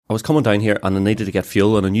I was coming down here and I needed to get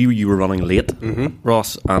fuel, and I knew you were running late,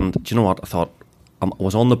 Ross. And do you know what? I thought I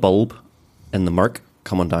was on the bulb in the Merc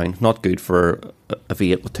coming down. Not good for a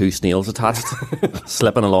V8 with 2 snails attached,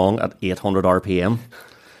 slipping along at 800 RPM.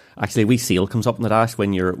 Actually, a wee seal comes up in the dash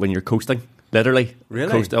when you're coasting. Literally.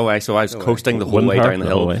 Really? So I was coasting the whole way down the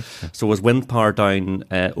hill. So it was wind power down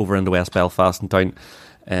over into West Belfast and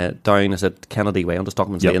down is it Kennedy Way, on the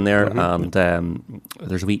Stockman's Lane there, and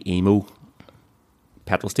there's a wee emo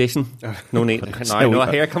petrol station. No need. No,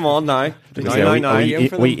 here, come on now.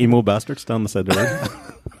 We emo bastards down the side of the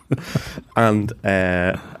road. And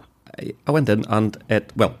I went in, and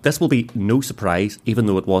this will be no surprise, even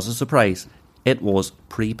though it was a surprise. It was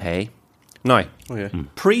prepay. Now,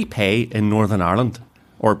 prepay in Northern Ireland,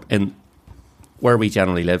 or in where we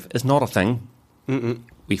generally live, is not a thing.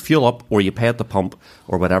 We fuel up, or you pay at the pump,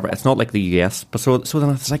 or whatever. It's not like the US. But so then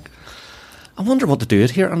I was like, I wonder what to do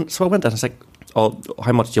it here. And so I went in, I was like, oh,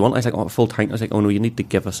 how much do you want? I was like, oh, full tank. I was like, oh no, you need to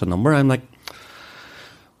give us a number. I'm like,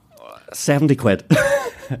 70 quid.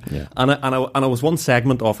 Yeah. And I was one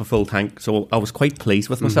segment off a full tank, so I was quite pleased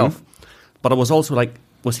with myself. But I was also like,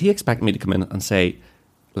 was he expecting me to come in and say,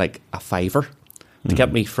 like, a fiver to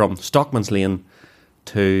get me from Stockman's Lane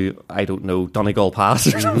to, I don't know, Donegal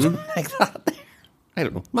Pass or something like that? I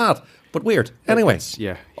don't know. Mad, but weird. Anyway,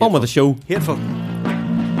 on with the show. Hateful.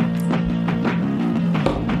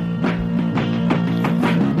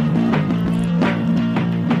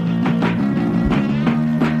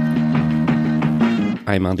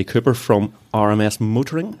 I'm Andy Cooper from RMS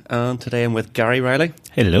Motoring, and today I'm with Gary Riley.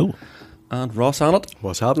 Hello. And Ross Annett.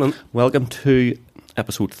 What's happening? Welcome to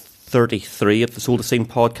episode 33 of the Soul to Scene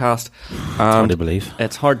podcast. It's hard to believe.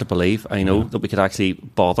 It's hard to believe, I know, that we could actually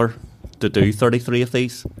bother to do 33 of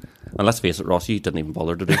these. And let's face it, Ross, you didn't even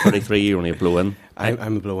bother to do 33, you're only a blow-in.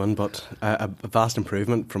 I'm a blow-in, but a vast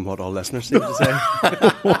improvement from what all listeners seem to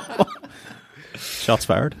say. Shots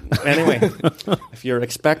fired. Anyway, if you're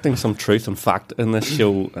expecting some truth and fact in this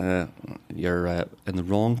show, you're in the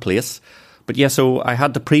wrong place. But yeah, so I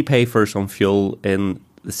had to prepay for some fuel in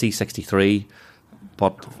the C63,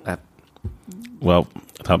 but... well,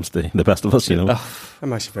 it happens to the best of us, you know.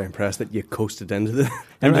 I'm actually very impressed that you coasted into the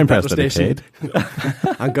I'm impressed that he paid.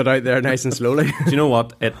 And got out there nice and slowly. Do you know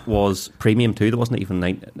what? It was premium too. There wasn't even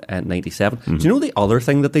 97. Do you know the other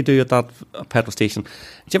thing that they do at that petrol station?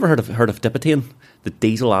 Did you ever heard of Dipitane, the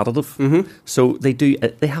diesel additive? So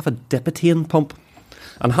they have a Dipitane pump,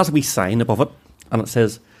 and it has a wee sign above it, and it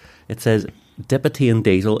says Dipitane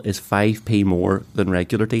diesel is 5p more than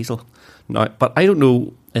regular diesel. Now, but I don't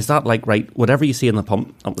know. Is that like right? Whatever you see in the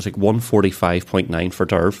pump, it was like 145.9 for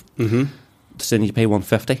Derv. So then you pay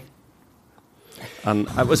 150. And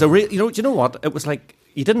it was a real, do you know what? It was like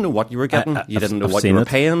you didn't know what you were getting. You didn't know what you were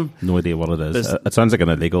paying. No idea what it is. It sounds like an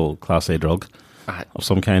illegal Class A drug of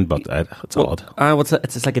some kind, but it's odd.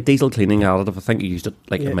 It's like a diesel cleaning additive. I think you used it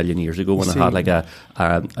like a million years ago when it had like a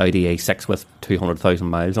Audi A6 with 200,000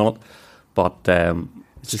 miles on it. But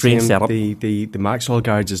it's a strange setup. The Maxwell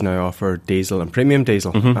garages now offer diesel and premium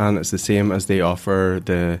diesel, and it's the same as they offer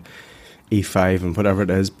the E5 and whatever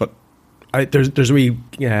it is. But there's a wee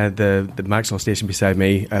the Maxwell station beside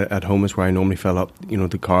me at home is where I normally fill up,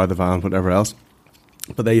 the car, the van, whatever else.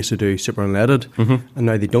 But they used to do super unleaded, and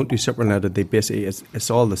now they don't do super unleaded. They basically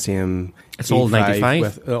it's all the same. It's all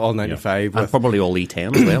 95 all 95 and probably all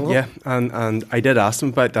E10 as well. Yeah, and I did ask them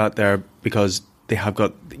about that there because they have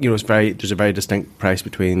got, there's a very distinct price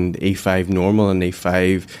between the E5 normal and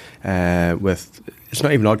E5 with, it's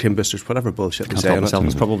not even octane boosters, whatever bullshit they say on it.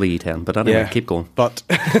 It's probably E10, but anyway, keep going. But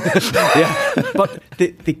but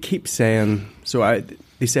they keep saying,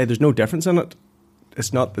 they say there's no difference in it.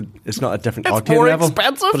 It's not a different octane level,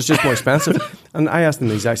 expensive. But it's just more expensive. And I asked them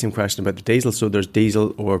the exact same question about the diesel. So there's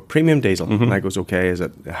diesel or premium diesel, and I goes, okay, is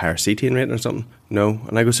it a higher cetane rating or something? No,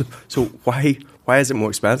 and I go, so why is it more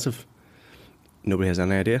expensive? Nobody has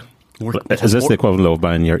any idea. Is this the equivalent of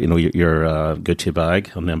buying your Gucci bag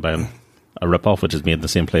and then buying a rip-off which is made in the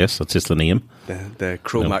same place? That's just the name. The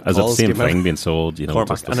Chromac is it the same thing being sold?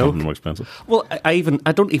 Just something more expensive. Well, I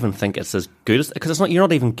don't even think it's as good as, because you're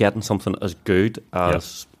not even getting something as good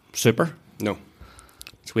as Super. No,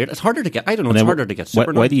 it's weird. It's harder to get. I don't know. It's harder to get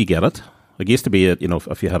Super. Why do you get it? Like, it used to be,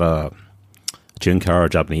 if you had a June car or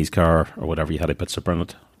Japanese car or whatever, you had to put Super in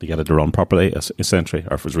it to get it to run properly, essentially,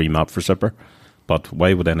 or if it was remapped for Super. But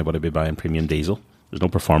why would anybody be buying premium diesel? There's no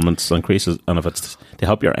performance increases, and if it's to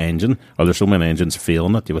help your engine, or there's so many engines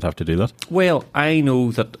failing it, you would have to do that. Well, I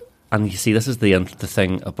know that, and you see, this is the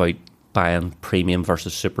thing about buying premium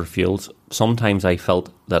versus super fuels, sometimes I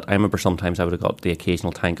felt that I remember sometimes I would have got the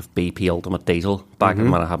occasional tank of BP Ultimate Diesel back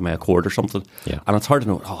when I had my Accord or something. Yeah. And it's hard to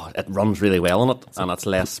know, it runs really well on it and it's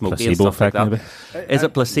less smoky and Placebo stuff like that. effect, Is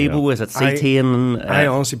it placebo? Is it cetane? I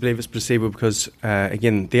honestly believe it's placebo because,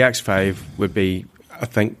 again, the X5 would be, I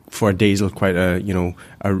think, for a diesel, quite a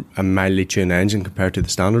mildly tuned engine compared to the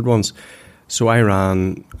standard ones. So I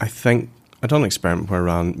done an experiment where I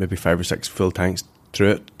ran maybe 5 or 6 full tanks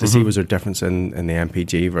through it to see was there a difference in the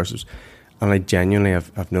MPG versus, and I genuinely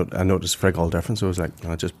I noticed frig all difference. So I was like,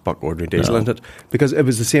 no, just buck ordinary diesel into it, because it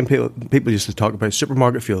was the same people used to talk about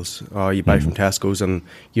supermarket fuels. You buy from Tesco's and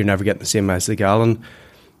you're never getting the same miles a gallon.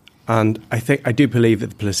 And I do believe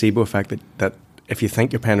that the placebo effect, that if you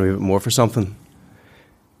think you're paying a wee bit more for something,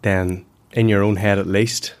 then in your own head at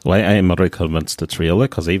least. Well, I am utterly convinced it's real,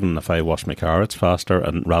 because even if I wash my car, it's faster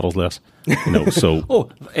and rattles less. So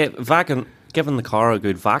vac, giving the car a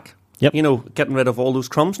good vac. Yep. Getting rid of all those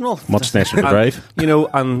crumbs and all. Much nicer to drive.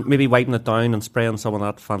 And maybe wiping it down and spraying some of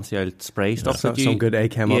that fancy old spray stuff. Some good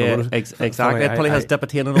A-chem on it. Exactly. It probably has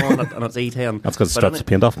dipotane on it and it's E10. That's because it strips the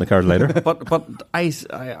paint off in the car later. But I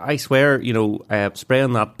swear,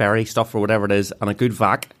 spraying that berry stuff or whatever it is and a good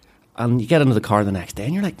vac, and you get into the car the next day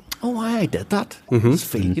and you're like, oh, I did that. It's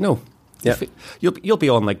feel, Yeah. You'll be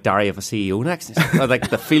on like Diary of a CEO next, like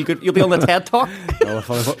the feel good. You'll be on the TED Talk.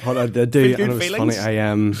 What I did do, and it was funny.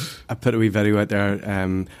 I put a wee video out there,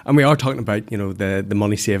 and we are talking about the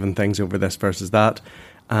money saving things over this versus that.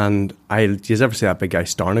 And do you ever see that big guy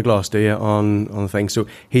Starnaglass, do you, on the thing? So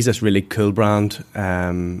he's this really cool brand,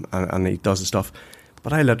 and he does the stuff.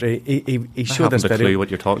 But I literally, he showed this video. I haven't a clue what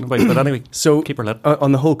you're talking about, but anyway, so keep her lit.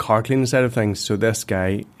 On the whole car cleaning side of things, so this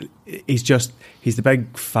guy, he's the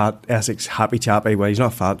big fat Essex happy chappy. Well, he's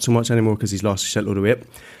not fat so much anymore because he's lost a shitload of weight,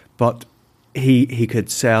 but he could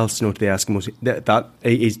sell snow to the Eskimos.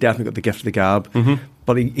 He's definitely got the gift of the gab,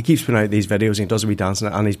 but he keeps putting out these videos and he does a wee dance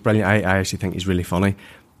and he's brilliant. I actually think he's really funny,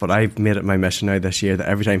 but I've made it my mission now this year that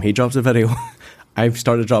every time he drops a video, I've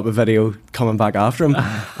started to drop a video coming back after him.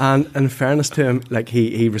 And in fairness to him, like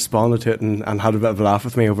he responded to it and had a bit of a laugh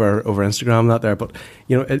with me over Instagram that there. But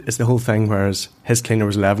it's the whole thing, whereas his cleaner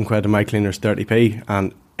was 11 quid and my cleaner's 30p,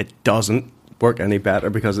 and it doesn't work any better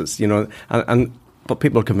because it's but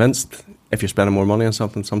people are convinced if you're spending more money on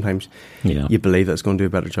something, sometimes you believe that it's going to do a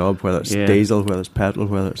better job, whether it's diesel, whether it's petrol,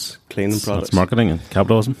 whether it's cleaning products. That's marketing and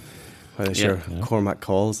capitalism. Cormac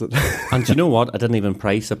calls it. And do you know what? I didn't even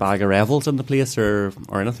price a bag of Revels in the place or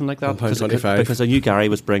anything like that. £1.25. Because I knew Gary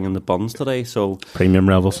was bringing the buns today. So premium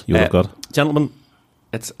Revels, you would have got. Gentlemen,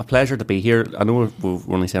 it's a pleasure to be here. I know we're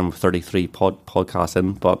only saying 33 podcasts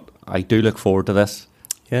in, but I do look forward to this.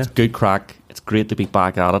 Yeah. It's good crack. It's great to be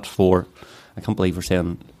back at it for, I can't believe we're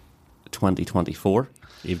saying 2024.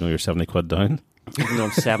 Even though you're 70 quid down. Even though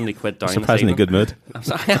I'm 70 quid down. Surprisingly good mood.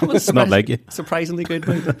 It's not like you. Surprisingly good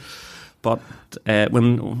mood. But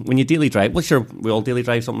when you daily drive, well, sure, we all daily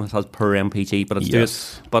drive something that has per MPG, but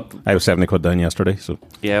it's But I was 70 quid down yesterday, so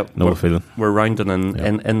no feeling. We're rounding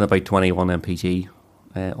in about 21 MPG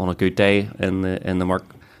on a good day in the mark.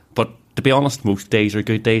 But to be honest, most days are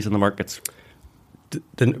good days in the markets.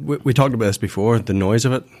 We talked about this before. The noise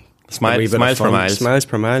of it. Smiles per mile. Smiles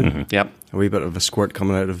per mile. Mm-hmm. Yep. A wee bit of a squirt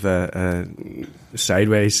coming out of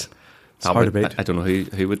sideways. It's hard to beat. I don't know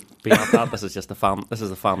who would be at that. This is just a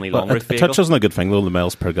family long route vehicle. vehicle. It touches on a good thing though, the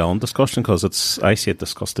miles per gallon discussion, because I see it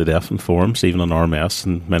discussed to death in forums, even on RMS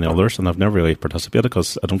and many others, and I've never really participated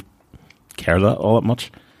because I don't care that all that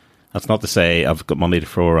much. That's not to say I've got money to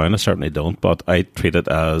throw around. I certainly don't, but I treat it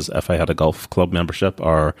as if I had a golf club membership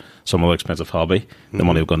or some other expensive hobby, the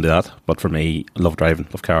money would go into that. But for me, I love driving,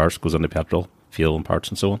 love cars, goes into petrol, fuel and parts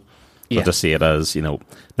and so on. So I just see it as, no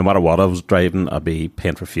matter what I was driving, I'd be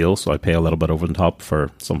paying for fuel, so I pay a little bit over the top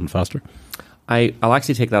for something faster. I'll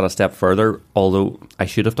actually take that a step further, although I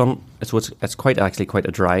should have done it. So it's quite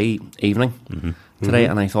a dry evening today,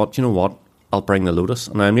 and I thought, you know what, I'll bring the Lotus.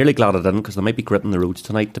 And I'm nearly glad I didn't, because they might be gritting the roads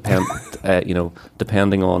tonight,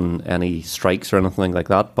 depending on any strikes or anything like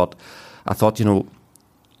that. But I thought, I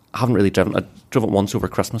haven't really driven. I drove it once over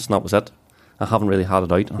Christmas, and that was it. I haven't really had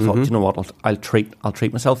it out. I thought, you know what, I'll treat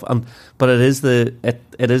myself. But it is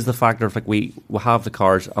the factor of, like, we have the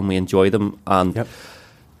cars and we enjoy them, and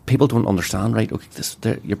people don't understand, right?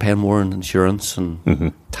 Okay, you're paying more in insurance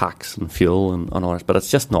and tax and fuel and all that, but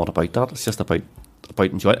it's just not about that. It's just about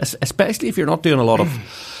enjoying it, especially if you're not doing a lot of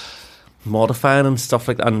modifying and stuff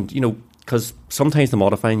like that. And because sometimes the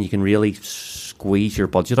modifying you can really squeeze your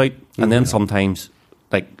budget out, and then sometimes,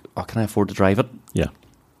 like, can I afford to drive it? Yeah.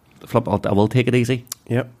 Flip, I will take it easy.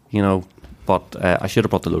 Yep. But but I should have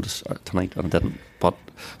brought the Lotus tonight and I didn't. But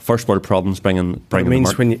first world problems bringing It the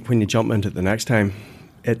means Merc. when you jump into it the next time,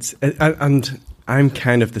 and I'm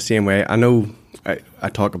kind of the same way. I know I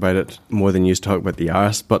talk about it more than you used to talk about the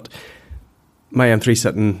Yaris, but my M3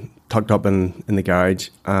 sitting tucked up in the garage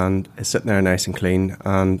and it's sitting there nice and clean,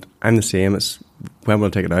 and I'm the same. It's when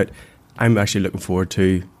we'll take it out, I'm actually looking forward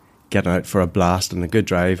to getting out for a blast and a good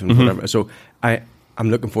drive and whatever. So I'm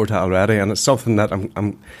looking forward to it already, and it's something that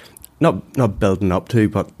I'm not building up to,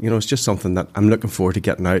 but it's just something that I'm looking forward to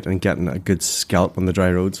getting out and getting a good scalp on the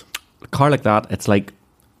dry roads. A car like that, it's like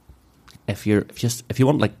if you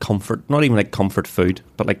want like comfort, not even like comfort food,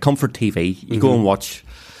 but like comfort TV, you go and watch,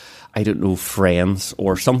 I don't know, Friends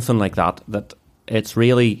or something like that. That it's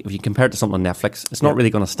really, if you compare it to something on Netflix, it's not really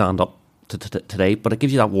going to stand up to today, but it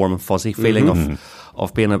gives you that warm and fuzzy feeling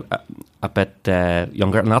of being a bit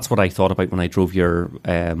younger, and that's what I thought about when I drove your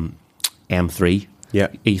M3, E46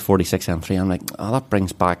 M3. I'm like, that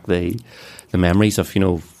brings back the memories of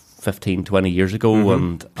 15, 20 years ago,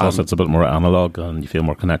 and plus it's a bit more analog and you feel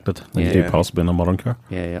more connected than you do possibly in a modern car.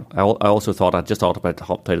 I also thought, I just thought about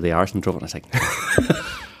hopped out of the Irish and drove it, and I was like,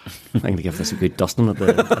 I'm going to give this a good dusting at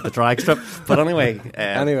the drag strip. But anyway,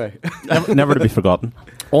 never to be forgotten.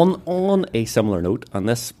 On a similar note, and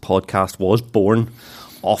this podcast was born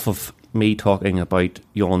off of me talking about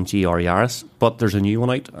Yon GR Yaris, but there's a new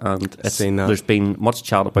one out, and there's been much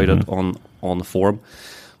chat about it on the forum.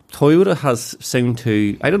 Toyota has seemed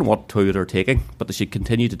to, I don't know what Toyota are taking, but they should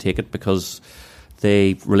continue to take it because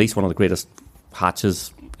they released one of the greatest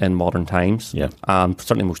hatches in modern times, and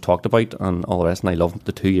certainly most talked about and all the rest. And I love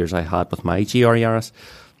the 2 years I had with my GR Yaris.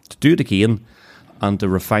 To do it again and to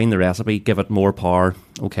refine the recipe, give it more power.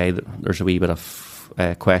 Okay, there's a wee bit of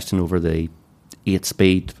question over the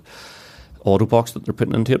 8-speed auto box that they're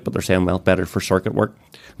putting into it, but they're saying, well, better for circuit work.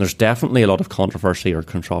 There's definitely a lot of controversy,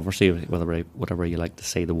 whatever you like to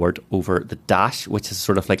say the word, over the dash, which is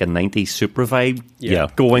sort of like a 90s Supra vibe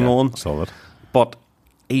going on. Solid. But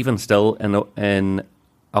even still, in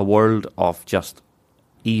a world of just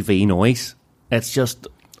EV noise, it's just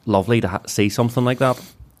lovely to see something like that.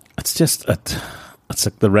 It's just it's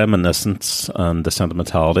like the reminiscence and the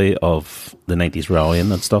sentimentality of the 90s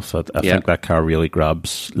rallying and stuff. I think that car really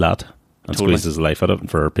grabs that and squeezes the life out of it.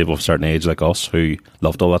 And for people of a certain age like us who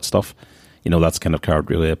loved all that stuff, that's kind of car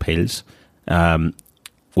really appeals. With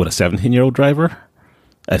a 17-year-old driver,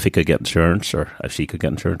 if he could get insurance, or if she could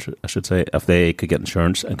get insurance, I should say, if they could get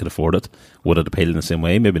insurance and could afford it, would it appeal in the same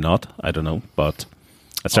way? Maybe not. I don't know. But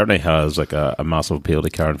it certainly has like a massive appeal to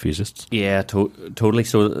car enthusiasts. Yeah, totally.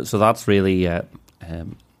 So that's really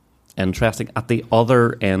interesting. At the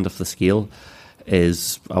other end of the scale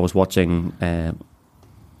is, I was watching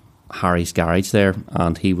Harry's Garage there,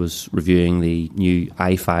 and he was reviewing the new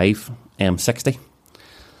i5 M60,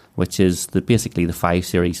 which is basically the 5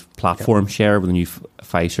 Series platform share with the new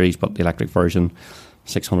 5 Series, but the electric version,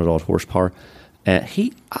 600 odd horsepower.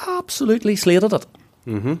 He absolutely slated it.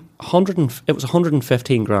 It was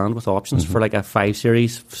 115 grand with options for like a 5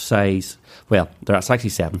 Series size. Well, it's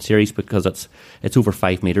actually 7 Series because it's over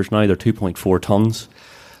 5 meters now. They're 2.4 tons.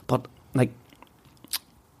 But like,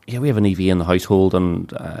 we have an EV in the household,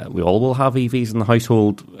 and we all will have EVs in the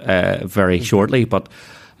household very shortly. But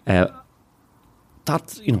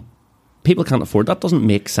that, people can't afford that. Doesn't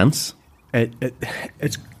make sense.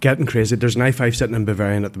 It's getting crazy. There's an i5 sitting in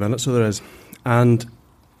Bavarian at the minute, so there is, and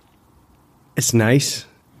it's nice.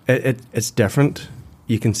 It's different.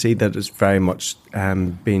 You can see that it's very much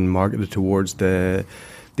being marketed towards the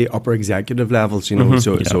upper executive levels.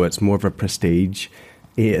 So it's more of a prestige.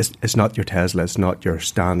 It's not your Tesla. It's not your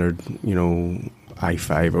standard,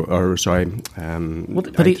 i5 or sorry.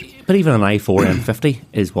 But even an i4 M50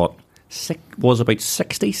 is what was about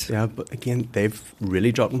 60s. Yeah, but again, they've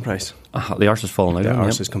really dropped in price. The arse has fallen out. The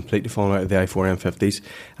arse has completely fallen out of the i4 M50s.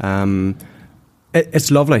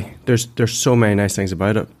 It's lovely. There's so many nice things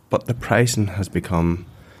about it, but the pricing has become,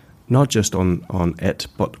 not just on it,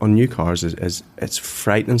 but on new cars, is it's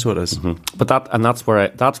frightening. So it is. But that's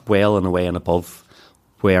well and away and above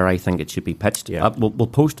where I think it should be pitched. Yeah. I'll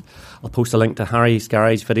post a link to Harry's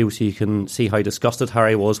Garage video so you can see how disgusted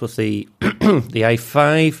Harry was with the the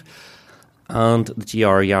i5 and the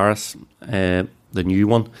GR Yaris, the new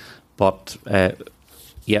one. But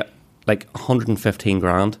like 115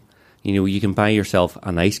 grand. You can buy yourself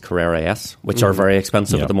a nice Carrera S, which are very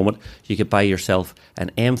expensive at the moment. You could buy yourself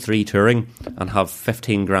an M3 Touring and have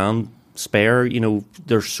 15 grand spare.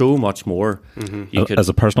 There's so much more. As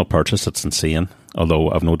a personal purchase, it's insane.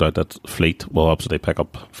 Although I've no doubt that Fleet will absolutely pick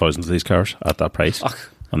up thousands of these cars at that price.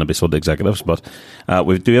 and they'll be sold to executives. But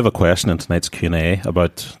we do have a question in tonight's Q&A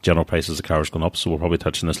about general prices of cars going up, so we'll probably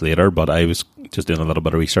touch on this later, but I was just doing a little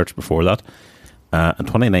bit of research before that. In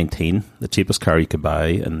 2019, the cheapest car you could buy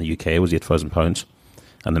in the UK was £8,000,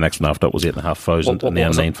 and the next one after it was £8,500, and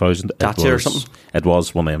then £9,000. Dacia or something? It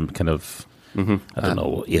was one of them kind of, I don't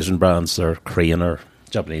know, Asian brands or Korean or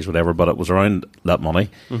Japanese, whatever, but it was around that money.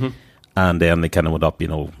 And then they kind of went up,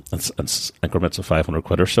 in increments of 500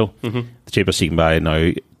 quid or so. The cheapest you can buy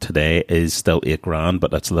now today is still $8,000,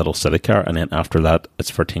 but that's a little city car. And then after that,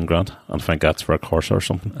 it's 13 grand. And I think that's for a Corsa or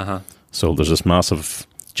something. So there's this massive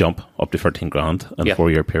jump up to 13 grand in a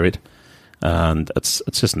 4-year period. And it's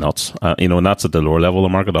just nuts. And that's at the lower level of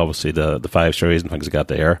the market. Obviously, the 5 Series and things like that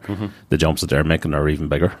there, the jumps that they're making are even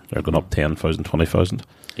bigger. They're going up 10,000, 20,000.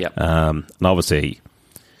 And obviously,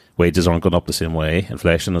 wages aren't going up the same way.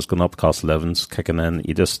 Inflation has gone up. Cost of living's kicking in.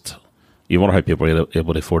 You wonder how people are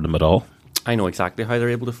able to afford them at all. I know exactly how they're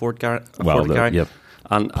able to afford Gary. Yep.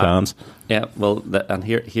 And plans. And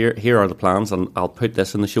here are the plans, and I'll put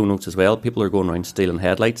this in the show notes as well. People are going around stealing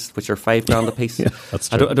headlights, which are $5,000 a piece. That's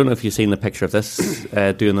true. I don't know if you've seen the picture of this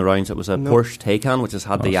doing the rounds. It was a Porsche Taycan, which has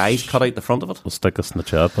had the eyes cut out the front of it. We'll stick this in the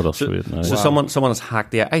chat, but I'll show you it now. So someone has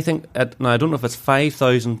hacked the eye. I think now I don't know if it's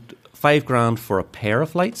 $5,000 for a pair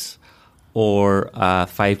of lights, or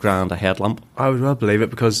 $5,000 a headlamp. I would well believe it,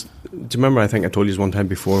 because do you remember, I think I told you one time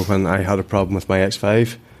before when I had a problem with my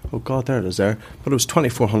X5? Oh God, there it is there. But it was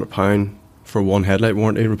 £2,400 for one headlight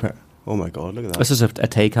warranty repair. Oh my God, look at that. This is a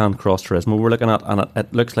Taycan Cross Turismo we're looking at, and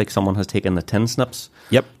it looks like someone has taken the tin snips.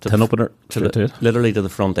 Yep, tin opener literally to the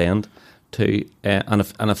front end. And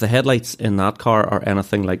if the headlights in that car are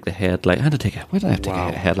anything like the headlight, why did I have to take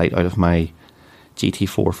a headlight out of my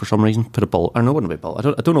GT4 for some reason? Put a bulb, or no, it wouldn't be a bulb.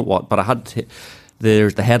 I don't know what, but I had to.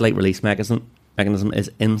 There's the headlight release mechanism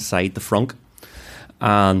is inside the frunk,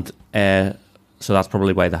 and so that's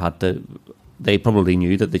probably why they probably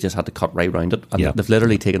knew that they just had to cut right round it, and they've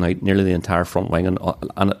literally taken out nearly the entire front wing,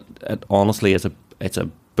 and it honestly is it's a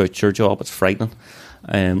butcher job. It's frightening,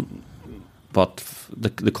 but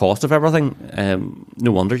the cost of everything,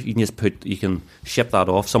 no wonder you can ship that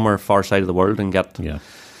off somewhere far side of the world and get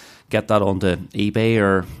that onto eBay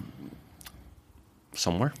or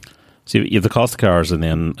somewhere. So you have the cost of cars, and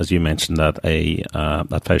then, as you mentioned, that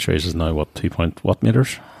 5 Series is now what, 2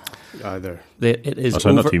 meters? Either it is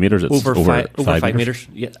not 2 meters. It's over 5 meters.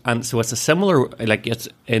 Yeah, and so it's a similar, it's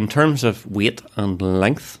in terms of weight and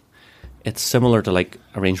length, it's similar to like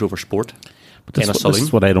a Range Rover Sport. But this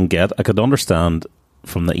is what I don't get. I could understand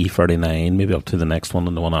from the E39 maybe up to the next one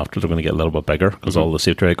and the one after, they're going to get a little bit bigger because all the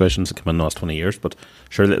safety regulations have come in the last 20 years. But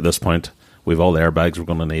surely at this point, we've all the airbags we're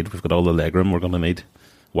going to need. We've got all the legroom we're going to need.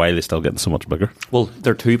 Why are they still getting so much bigger? Well,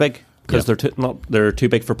 they're too big because they're too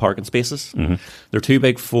big for parking spaces. They're too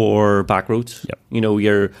big for back roads.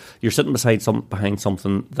 You're sitting behind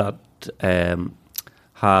something that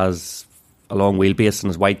has a long wheelbase and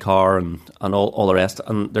his white car and all the rest,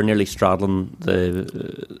 and they're nearly straddling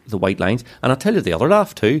the white lines. And I'll tell you the other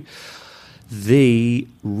laugh too. The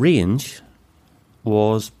range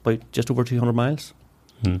was about just over 200 miles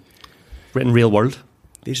in real world.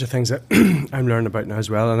 These are things that I'm learning about now as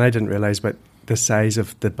well, and I didn't realise about the size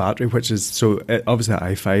of the battery, which is so obviously the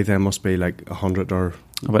i5 then must be like 100 or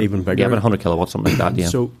even bigger. Yeah, about 100 kilowatts, something like that. Yeah.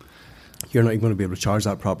 So you're not even going to be able to charge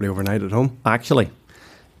that properly overnight at home. Actually,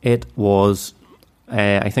 it was,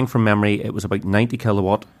 I think from memory, it was about 90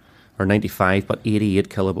 kilowatt or 95, but 88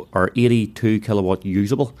 kilowatt or 82 kilowatt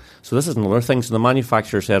usable. So this is another thing. So the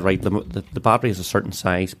manufacturer said, right, the battery is a certain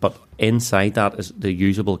size, but inside that is the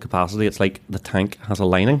usable capacity. It's like the tank has a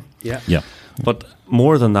lining. Yeah. But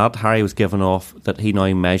more than that, Harry was given off that he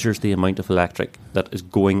now measures the amount of electric that is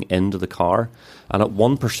going into the car, and at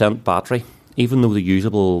 1% battery, even though the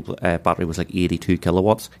usable battery was like 82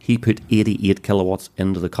 kilowatts, he put 88 kilowatts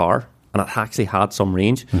into the car, and it actually had some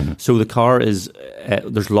range. So the car is,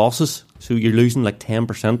 there's losses. So you're losing like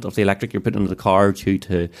 10% of the electric you're putting into the car due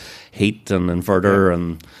to heat and inverter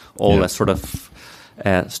and all this sort of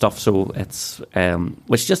stuff. So it's,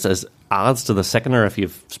 which just adds to the sickener if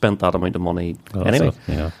you've spent that amount of money. Anyway,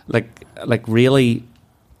 like really,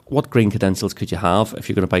 what green credentials could you have if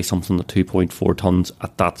you're going to buy something at 2.4 tons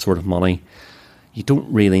at that sort of money? You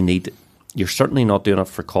don't really need. You're certainly not doing it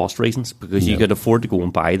for cost reasons, because you could afford to go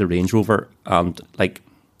and buy the Range Rover and like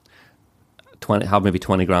have maybe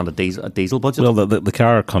 20 grand a diesel budget. Well, the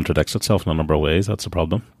car contradicts itself in a number of ways. That's the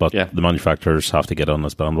problem. But the manufacturers have to get on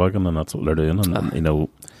this bandwagon, and that's what they're doing. And you know,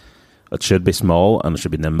 it should be small and it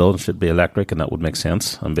should be nimble and it should be electric, and that would make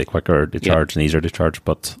sense and be quicker to charge and easier to charge.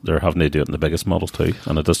 But they're having to do it in the biggest models too,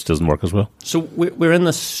 and it just doesn't work as well. So we're in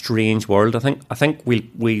this strange world. I think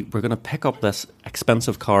we're going to pick up this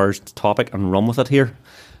expensive cars topic and run with it here.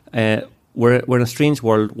 We're in a strange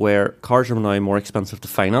world where cars are now more expensive to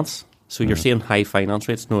finance. So you're seeing high finance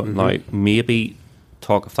rates now. Maybe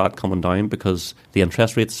talk of that coming down because the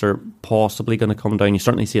interest rates are possibly going to come down. You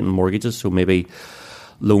certainly see it in mortgages, so maybe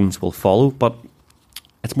loans will follow. But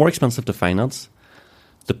it's more expensive to finance.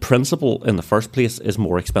 The principal in the first place is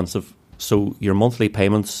more expensive. So your monthly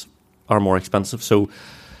payments are more expensive. So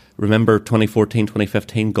remember 2014,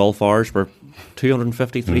 2015, Golf R's were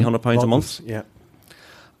 £250, £300 a month. Yeah.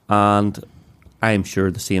 And I'm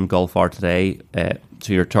sure the same Golf R today,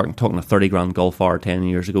 so you're talking a 30 grand Golf R 10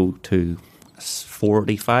 years ago to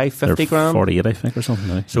 45, 50 grand. 48, I think, or something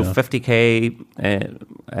now. So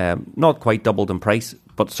 50k, not quite doubled in price,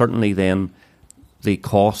 but certainly then the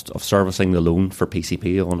cost of servicing the loan for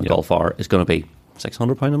PCP on a Golf R is going to be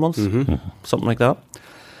 £600 a month, something like that.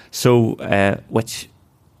 So, which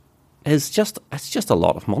is just a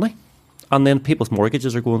lot of money. And then people's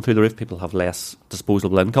mortgages are going through the roof. People have less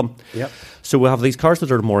disposable income. Yep. So we have these cars that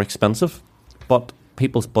are more expensive, but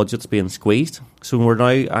people's budgets being squeezed. So we're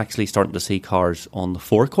now actually starting to see cars on the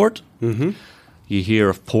forecourt. You hear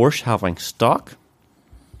of Porsche having stock.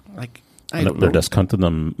 Like, they're discounting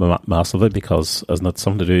them massively because isn't it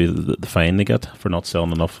something to do with the fine they get for not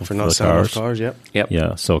selling enough of the cars? Yep.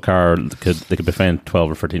 Yeah, so a car they could be fined £12,000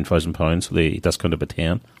 or £13,000, so they discount it by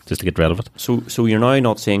 10 just to get rid of it. So you're now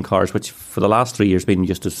not seeing cars, which for the last 3 years been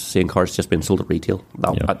used to seeing cars just being sold at retail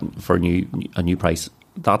for a new price.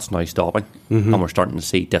 That's now stopping, and we're starting to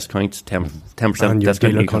see discounts, 10% and your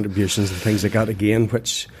discount. dealer contributions and things like that again,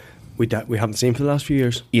 which we haven't seen for the last few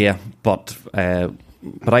years. Yeah, but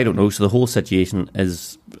I don't know. So the whole situation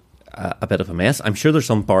is a bit of a mess. I'm sure there's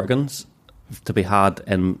some bargains to be had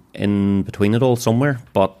in between it all somewhere,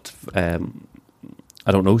 but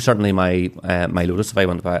I don't know. Certainly my Lotus, if I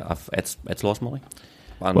went to buy, it's lost money.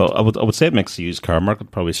 And well, I would say it makes the used car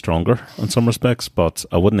market probably stronger in some respects, but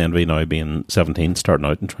I wouldn't envy now being 17, starting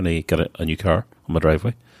out and trying to get a new car on my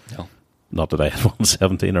driveway. No. Not that I had one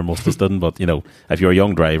 17, or most of us didn't, but if you're a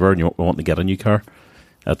young driver and you want to get a new car,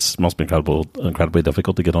 it must be incredibly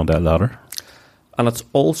difficult to get on that ladder. And it's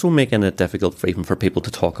also making it difficult for people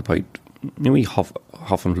to talk about, we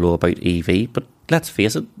huff and blow about EV, but let's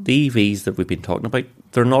face it, the EVs that we've been talking about,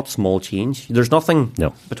 they're not small change. There's nothing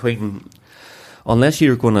between, unless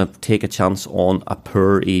you're going to take a chance on a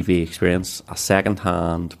poor EV experience, a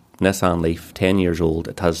second-hand Nissan Leaf, 10 years old,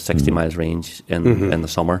 it has 60 miles range in the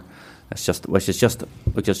summer. Which is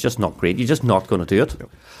just not great. You're just not going to do it. Yep.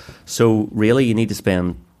 So really, you need to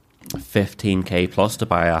spend 15k plus to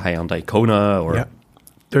buy a Hyundai Kona or.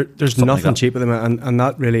 There's nothing like cheap with them, and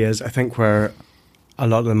that really is, I think, where a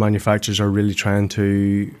lot of the manufacturers are really trying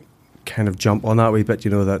to kind of jump on that wee bit.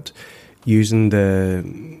 That using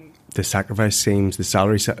the sacrifice schemes, the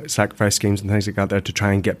salary sacrifice schemes, and things like that there to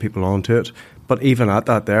try and get people onto it. But even at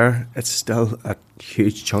that, it's still a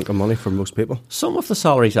huge chunk of money for most people. Some of the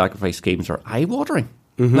salary sacrifice schemes are eye-watering.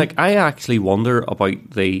 Like, I actually wonder about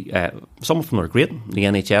some of them are great. The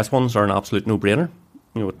NHS ones are an absolute no-brainer.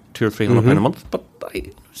 £200 or £300 a month. But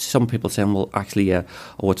some people saying, well, actually,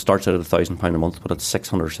 it starts out at £1,000 a month, but it's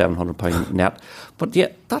 £600 or £700 net. But yeah,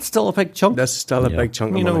 that's still a big chunk. That's still a big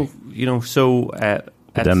chunk of money. So.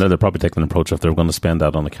 But then they'll probably take an approach if they're going to spend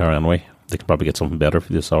that on the car anyway. They could probably get something better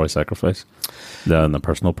for the salary sacrifice than the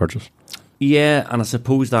personal purchase. Yeah, and I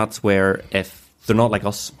suppose that's where if they're not like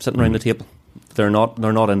us sitting around the table, they're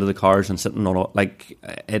not into the cars and sitting on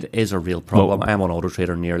it is a real problem. Well, I'm on Auto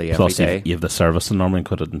Trader nearly every day. Plus, you have the service and normally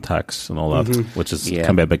included in tax and all that, which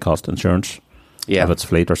can be a big cost. Insurance, if it's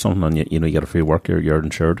fleet or something, and you get a free work, you're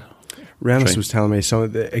insured. Rennis was telling me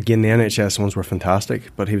again, the NHS ones were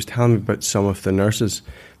fantastic, but he was telling me about some of the nurses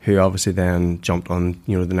who obviously then jumped on,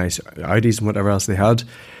 the nice Audis and whatever else they had.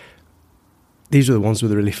 These are the ones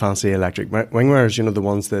with the really fancy electric wing mirrors, the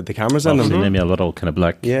ones that the cameras in them. They name you a little kind of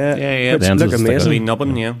black. Yeah. Which look amazing.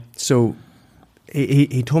 Nubbin, So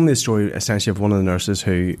he told me the story essentially of one of the nurses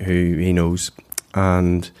who he knows,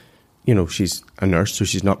 and she's a nurse, so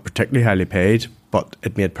she's not particularly highly paid, but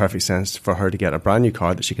it made perfect sense for her to get a brand new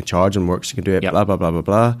car that she can charge and work, she can do it, blah, blah, blah, blah,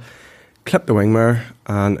 blah. Clip the wing mirror,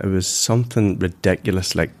 and it was something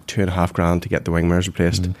ridiculous, like $2,500 to get the wing mirrors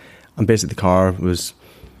replaced. And basically the car was,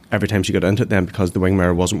 every time she got into it then, because the wing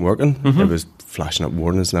mirror wasn't working, it was flashing up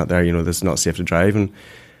warnings and that there, this is not safe to drive. And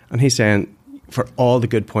he's saying, for all the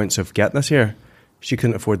good points of getting this here, she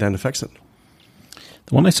couldn't afford then to fix it.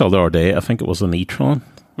 The one I saw the other day, I think it was an e-tron.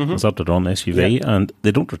 Is that the run SUV? Yeah. And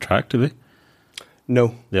they don't retract, do they?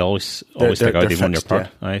 No. They always They're- take out they're even when you're fixed,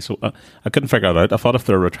 parked. Aye, so I couldn't figure that out. I thought if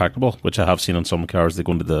they're retractable, which I have seen on some cars, they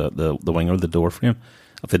go into the wing or the door frame.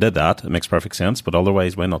 If they did that, it makes perfect sense. But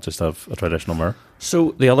otherwise, why not just have a traditional mirror?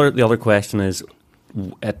 So the other question is,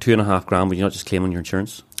 at $2,500, would you not just claim on your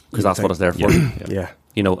insurance? Because that's what it's there for. Yeah.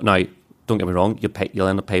 You know, now, don't get me wrong, you'll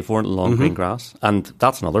end up paying for it in long green grass. And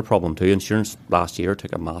that's another problem too. Insurance last year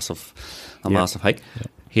took a massive hike. Yeah.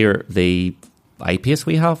 Here, the I-Pace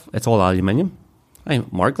we have, it's all aluminium. I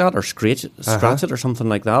mark that or scratch it or something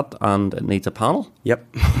like that, and it needs a panel. Yep.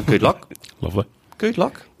 Good luck. Lovely. Good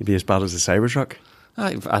luck. You'd be as bad as a Cybertruck.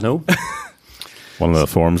 I know. One of the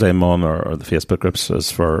forums I'm on, or the Facebook groups,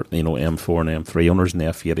 is for M4 and M3 owners and the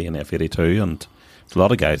F80 and F82, and there's a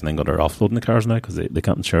lot of guys in England are offloading the cars now because they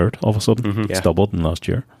can't insure it all of a sudden. It's doubled in last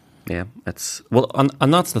year. Yeah, it's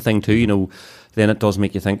and that's the thing too. Then it does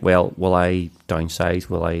make you think. Well, will I downsize?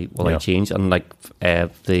 Will I change? And like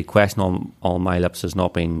the question on all my lips has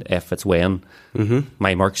not been if, it's when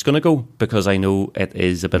my Merc's going to go, because I know it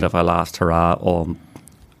is a bit of a last hurrah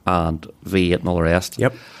and V8 and all the rest.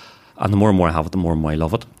 Yep. And the more and more I have it, the more and more I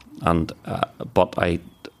love it. And but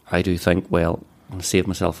I do think, well, I'm going to save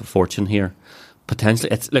myself a fortune here. Potentially,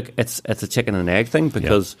 it's a chicken and egg thing,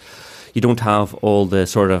 because you don't have all the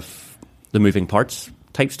sort of the moving parts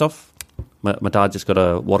type stuff. My dad just got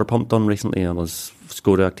a water pump done recently on his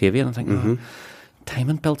Skoda Octavia, and I think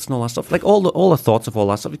timing belts and all that stuff, like all the thoughts of all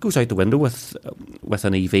that stuff, it goes out the window with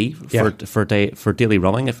an EV for daily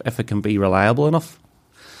running if it can be reliable enough.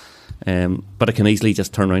 But it can easily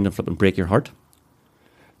just turn around and flip and break your heart.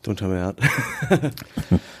 Don't tell me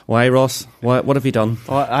that. Why, Ross? What have you done?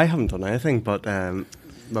 Oh, I haven't done anything, but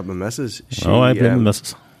my missus. I blame the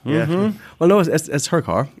missus. Yeah. Well, no, it's her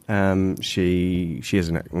car. She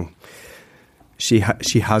has she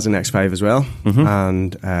has an X5 as well,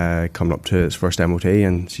 and coming up to its first MOT,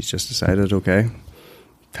 and she's just decided, okay,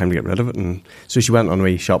 time to get rid of it. And so she went on a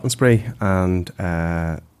wee shopping spree and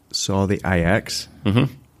saw the iX.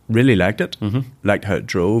 Really liked it. Liked how it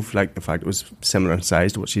drove. Liked the fact it was similar in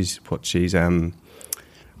size to what she's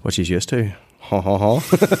used to. Ha ha ha.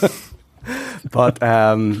 But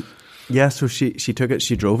so she took it.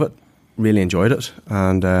 She drove it. Really enjoyed it,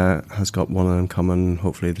 and has got one of them coming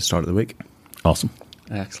hopefully the start of the week. Awesome.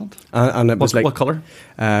 Excellent. And it was what colour?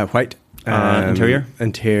 White. Interior?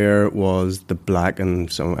 Interior was the black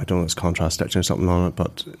and some, I don't know, it's contrast stitching or something on it.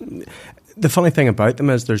 But the funny thing about them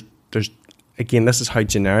is there's again, this is how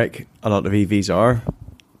generic a lot of EVs are.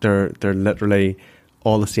 They're literally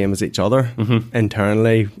all the same as each other,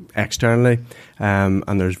 internally, externally, and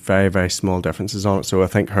there's very, very small differences on it. So I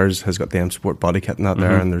think hers has got the M Sport body kit in that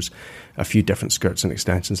there, and there's a few different skirts and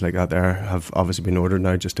extensions like that there have obviously been ordered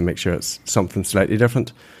now just to make sure it's something slightly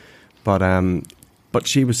different. But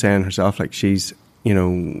she was saying herself, like, she's,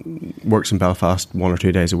 works in Belfast 1 or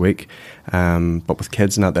 2 days a week, but with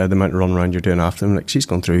kids and that there, the amount of run around you're doing after them, like, she's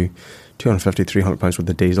gone through £250-300 worth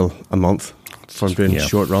of diesel a month from doing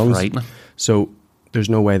short runs. Right. So there's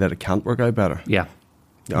no way that it can't work out better. Yeah.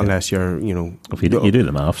 Unless you're, If you do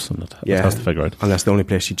the maths, and it has to figure out. Unless the only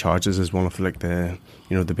place she charges is one of like the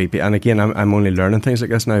BP. And again, I'm only learning things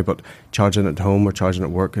like this now, but charging at home or charging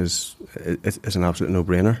at work is an absolute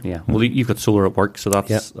no-brainer. Yeah. Well, you've got solar at work, so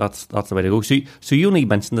that's the way to go. So you only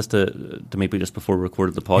mentioned this to maybe just before we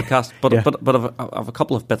recorded the podcast, but I've a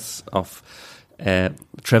couple of bits of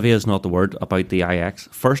trivia is not the word about the iX.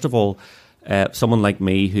 First of all, someone like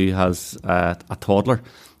me who has a toddler,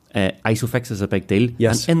 Isofix is a big deal.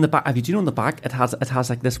 Yes. And in the back, do you know in the back it has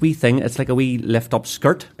like this wee thing. It's like a wee lift up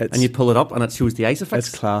skirt, and you pull it up, and it shows the Isofix. It's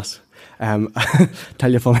class.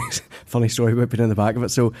 Tell you a funny story about being in the back of it.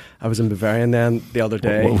 So I was in Bavarian then the other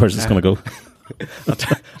day. Where's this going to go?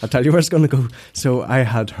 I'll tell you where it's going to go. So I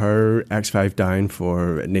had her X5 down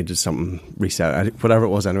for, it needed something reset, whatever it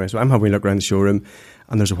was anyway. So I'm having a look around the showroom,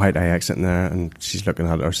 and there's a white iX sitting there, and she's looking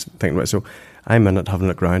at it or thinking about it. So I'm in it having a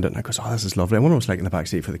look around it, and I goes, oh, this is lovely. I wonder what it's like in the back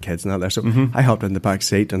seat for the kids and that there. So I hopped in the back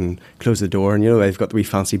seat and closed the door, and they've got the wee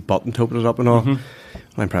fancy button to open it up and all.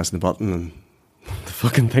 I'm pressing the button, and the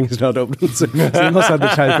fucking thing's not opening. So they must have the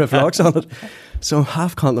childproof locks on it. So I'm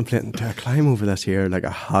half contemplating, do I climb over this here like a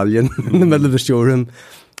hallion in the middle of the showroom?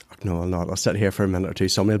 No, I'll not. I'll sit here for a minute or two.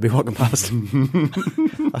 Somebody will be walking past.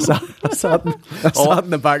 I sat in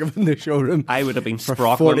the back of the showroom. I would have been for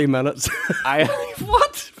sprockling. 40 minutes.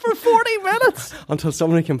 What? For 40 minutes? Until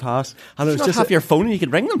somebody can pass. And it was not just have your phone and you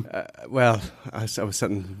could ring them. Well, I was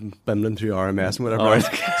sitting bimbling through RMS and whatever. Oh, right.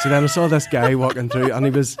 So then I saw this guy walking through, and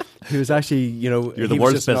he was actually, You're the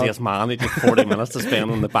world's busiest man. You took 40 minutes to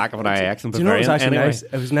spend on the back of an iX and do you know, it was actually anyway. nice.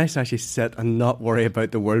 It was nice to actually sit and not worry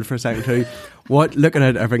about the world for a second too. looking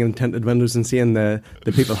at everything in tinted windows and seeing the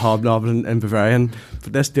people hobnobbing in Bavarian.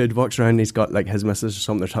 But this dude walks around and he's got like his missus or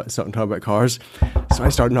something, they're something talking about cars. So I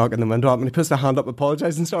start knocking the window up and he puts the hand up,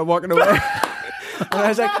 apologised and started walking away. And I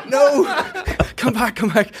was like, no, come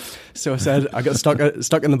back. So I said, I got stuck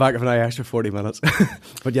in the back of an IX for 40 minutes.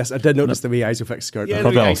 But yes, I did notice the wee Isofix skirt. Yeah,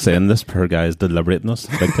 probably all saying this, poor guy's deliberating us.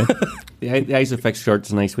 Big time. The Isofix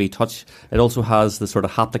skirt's a nice wee touch. It also has the sort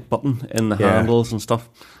of haptic button in the handles and stuff.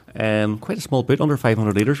 Quite a small boot, under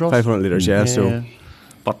 500 litres, Ross. 500 litres, yeah. So,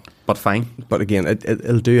 but fine. But again,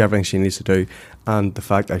 it'll do everything she needs to do. And the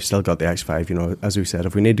fact I've still got the X5, you know, as we said,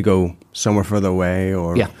 if we need to go somewhere further away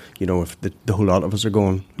or, you know, if the whole lot of us are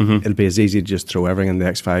going, it'll be as easy to just throw everything in the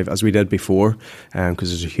X5 as we did before, because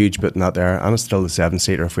there's a huge boot in that there. And it's still the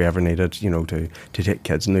 7-seater if we ever needed, you know, to take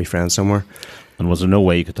kids and new friends somewhere. And was there no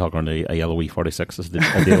way you could talk around a yellow E46 as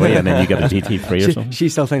the way, and then you get a GT3 or something? She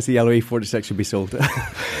still thinks the yellow E46 should be sold.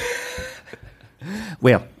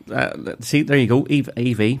 Well, see, there you go,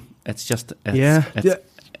 EV. It's just...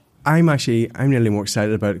 I'm nearly more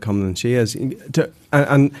excited about it coming than she is.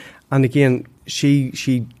 And again,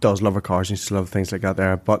 she does love her cars and she loves things like that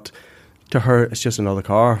there, but to her, it's just another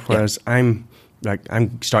car, whereas I'm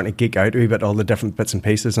starting to geek out a wee bit all the different bits and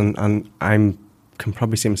pieces, and I can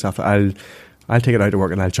probably see myself that I'll take it out to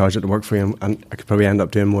work and I'll charge it to work for you, and I could probably end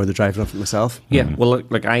up doing more of the driving of it myself. Yeah, well,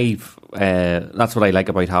 like that's what I like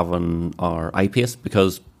about having our I-Pace,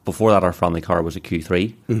 because before that our family car was a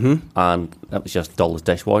Q3, and it was just dull as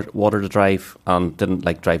dishwater to drive and didn't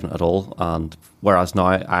like driving it at all. And whereas now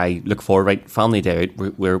I look forward, right, family day out,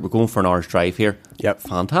 we're going for an hour's drive here. Yep,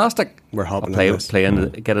 fantastic. We're hopping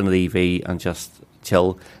get into the EV and just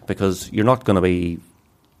chill, because you're not going to be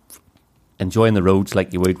enjoying the roads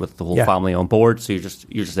like you would with the whole family on board. So you're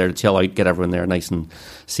just there to chill out, get everyone there nice and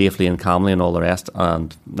safely and calmly and all the rest.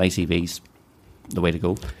 And nice EVs, the way to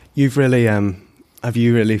go. You've really have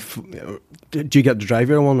you really? Do you get to drive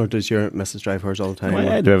your one, or does your missus drive hers all the time? Well,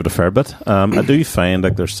 I drive it a fair bit. I do find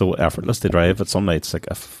like they're so effortless to drive. At some nights, like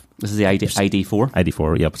if this is the ID4.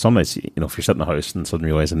 ID4, yeah. But some nights, you know, if you're sitting in the house and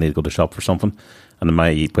suddenly realize I need to go to shop for something, and in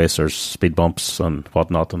my place there's speed bumps and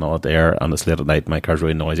whatnot and all there, and it's late at night, my car's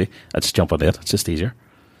really noisy, I just jump on it. It's just easier.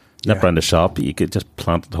 Nip around the shop, you could just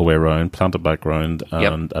plant it the whole way around, plant it back round,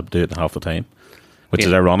 and I do it in half the time, which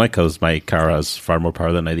is ironic because my car has far more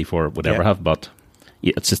power than ID4 would ever have, but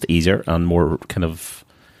it's just easier and more kind of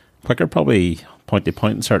quicker, probably point to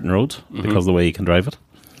point in certain roads because of the way you can drive it.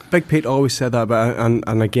 Big Pete always said that,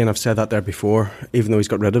 and again, I've said that there before, even though he's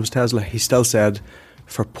got rid of his Tesla, he still said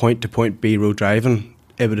for point-to-point B-road driving,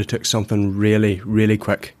 it would have took something really, really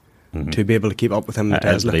quick to be able to keep up with him in the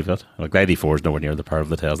Tesla. I believe it. Like, the ID4 is nowhere near the power of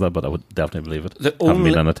the Tesla, but I would definitely believe it. Having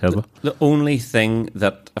been in a Tesla. The only thing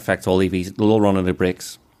that affects all EVs, they'll all run out of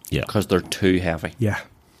brakes because they're too heavy. Yeah.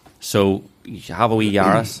 So you have a wee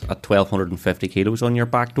Yaris at 1,250 kilos on your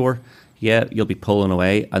back door, you'll be pulling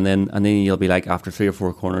away, and then you'll be like, after 3 or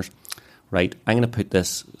 4 corners, right, I'm going to put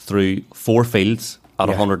this through 4 fields at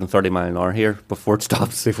 130 mile an hour here before it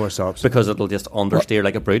stops. Because it'll just understeer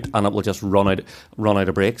like a brute, and it will just run out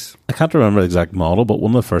of brakes. I can't remember the exact model, but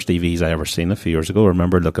one of the first EVs I ever seen a few years ago, I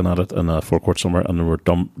remember looking at it in a forecourt somewhere, and there were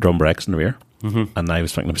drum brakes in the rear. And I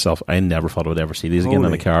was thinking to myself, I never thought I would ever see these again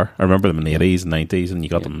in a car. I remember them in the 80s and 90s, and you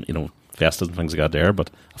got them, you know, Vestas and things like that there,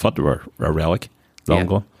 but I thought they were a relic. Long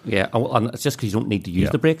gone. Yeah, and it's just because you don't need to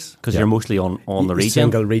use the brakes, because you're mostly on the regen.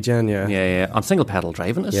 Single regen, Yeah. And single pedal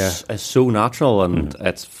driving is so natural, and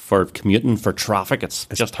it's for commuting, for traffic. It's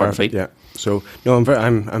just perfect. Yeah. So no,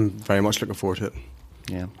 I'm very much looking forward to it.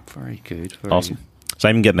 Yeah, very good. Awesome. So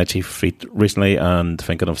I'm getting a cheap feet recently, and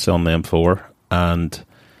thinking of selling the M4, and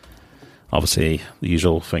obviously the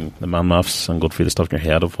usual thing, the man maths, and go through the stuff in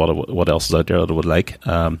your head of what else is out there that I would like.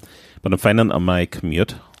 But I'm finding on my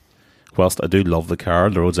commute, whilst I do love the car,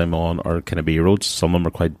 the roads I'm on are kind of B roads. Some of them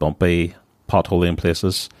are quite bumpy, potholy in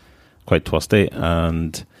places, quite twisty,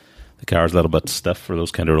 and the car's a little bit stiff for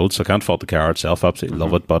those kind of roads. So I can't fault the car itself. I absolutely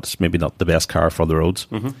love it, but it's maybe not the best car for the roads.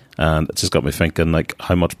 And it's just got me thinking, like,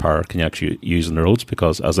 how much power can you actually use on the roads?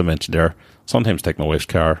 Because as I mentioned there, sometimes take my wife's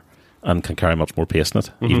car and can carry much more pace in it,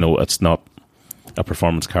 even though it's not a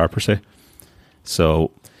performance car per se. So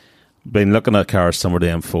been looking at cars similar to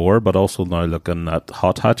M4, but also now looking at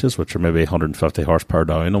hot hatches, which are maybe 150 horsepower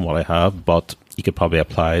down on what I have, but you could probably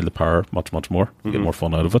apply the power much, much more, get more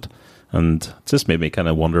fun out of it. And it just made me kind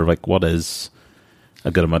of wonder, like, what is a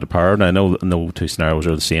good amount of power? And I know no two scenarios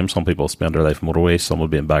are the same. Some people spend their life motorways, some will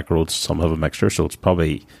be in back roads, some have a mixture, so it's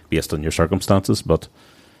probably based on your circumstances. But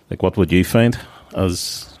like, what would you find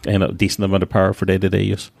as a decent amount of power for day-to-day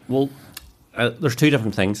use? Well, there's 2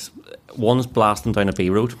 different things. One's blasting down a B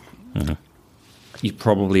road. you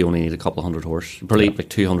probably only need a couple of hundred horse. Probably like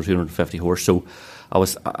 200, 250 horse. So I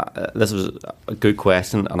was. This was a good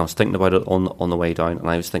question, and I was thinking about it on the way down, and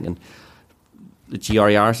I was thinking the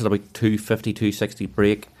GRER's at about 250, 260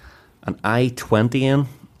 brake, an I-20 in,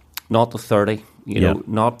 not the 30. You know,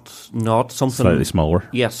 not something slightly smaller.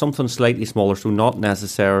 Yeah, something slightly smaller. So not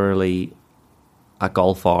necessarily a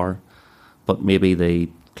Golf R, but maybe the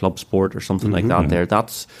Club Sport or something like that. There,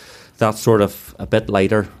 that's sort of a bit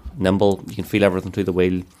lighter, nimble. You can feel everything through the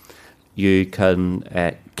wheel. You can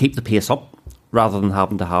keep the pace up rather than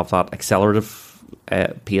having to have that accelerative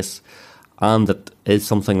pace. And it is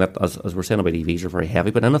something that, as we're saying about EVs, are very heavy,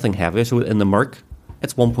 but anything heavy. So in the Merc,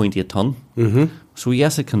 it's 1.8 tonne. So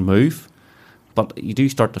yes, it can move, but you do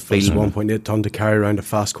start to feel... It's 1.8 tonne to carry around a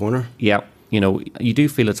fast corner. Yeah, you know, you do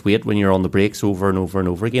feel its weight when you're on the brakes over and over and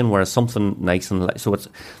over again, whereas something nice and light... So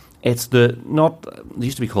it's the... not... They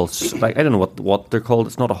used to be called... like I don't know what they're called.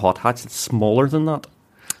 It's not a hot hatch. It's smaller than that.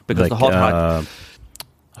 Because the hot hatch...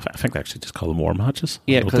 I think they actually just call them warm hatches.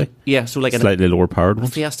 Yeah, so like slightly lower powered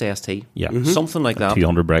ones. Fiesta ST. Yeah. Something like that.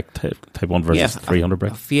 200 brake type 1 versus 300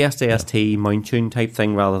 brake. A Fiesta ST mount tune type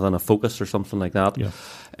thing rather than a Focus or something like that.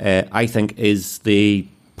 Yeah. I think is the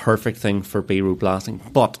perfect thing for B road blasting.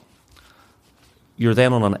 But you're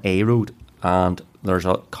then on an A road and there's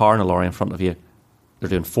a car and a lorry in front of you. They're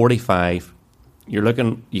doing 45. You're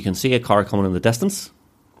looking, you can see a car coming in the distance,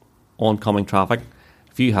 oncoming traffic.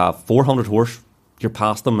 If you have 400 horse, you're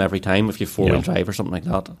past them every time if you have four-wheel drive or something like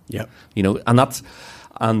that. Yeah. You know, and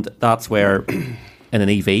that's where in an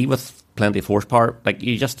EV with plenty of horsepower, like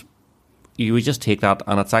you would just take that,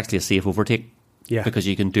 and it's actually a safe overtake. Yeah. Because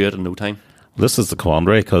you can do it in no time. This is the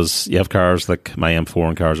quandary, because you have cars like my M4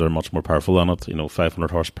 and cars that are much more powerful than it,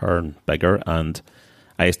 500 horsepower and bigger, and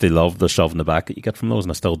I used to love the shove in the back that you get from those,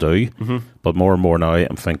 and I still do. But more and more now,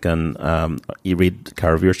 I'm thinking, you read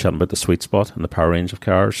car reviewers chatting about the sweet spot and the power range of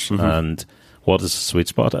cars, and what is the sweet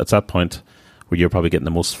spot? It's that point where you're probably getting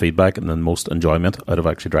the most feedback and the most enjoyment out of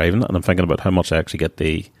actually driving, and I'm thinking about how much I actually get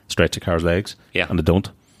the stretch of car's legs, and they don't.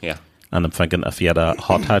 Yeah. And I'm thinking if you had a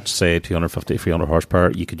hot hatch, say 250, 300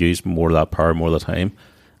 horsepower, you could use more of that power more of the time,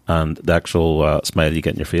 and the actual smile you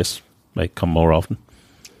get in your face might come more often.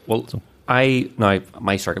 Well,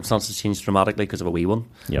 my circumstances changed dramatically because of a wee one.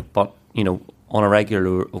 Yeah. But, on a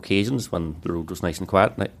regular occasions when the road was nice and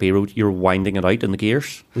quiet, like B road, you're winding it out in the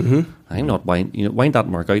gears. I'm not wind that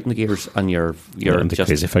Merc out in the gears, and you're into just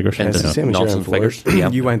crazy figures. It's the same as nonsense figures. Yeah.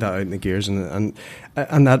 You wind that out in the gears, and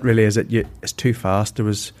that really is it. It's too fast. There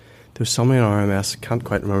was somebody on RMS, I can't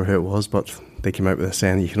quite remember who it was, but they came out with a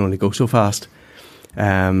saying you can only go so fast.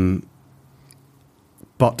 But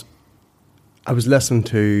I was listening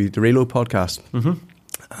to the Reload podcast,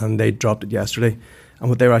 and they dropped it yesterday. And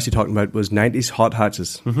what they were actually talking about was 90s hot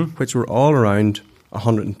hatches, which were all around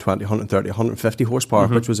 120, 130, 150 horsepower,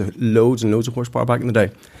 which was loads and loads of horsepower back in the day.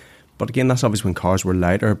 But again, that's obviously when cars were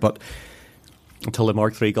lighter. But until the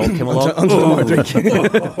Mark III Golf came along. Until the Mark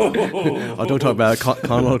III. I don't talk about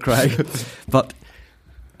Conwell Craig. But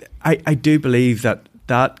I do believe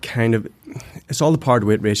that kind of... It's all the power to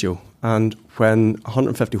weight ratio. And when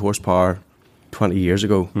 150 horsepower 20 years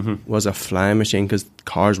ago was a flying machine because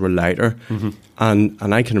cars were lighter, and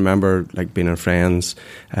I can remember like being in friends,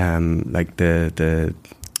 like the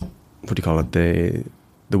what do you call it, the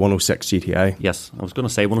 106 GTI. Yes, I was going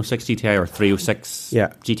to say 106 GTI or 306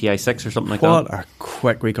 GTI 6 or something like what that. What a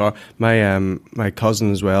quick wee car. My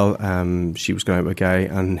cousin as well, she was going out with a guy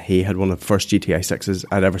and he had one of the first GTI 6s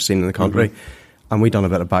I'd ever seen in the country, and we done a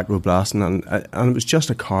bit of back road blasting, and it was just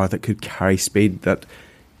a car that could carry speed that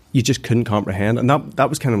you just couldn't comprehend, and that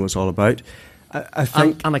was kind of what it's all about. I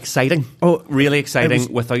think and exciting. Oh, really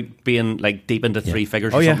exciting without being like deep into three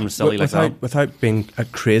figures or something silly like that. Without being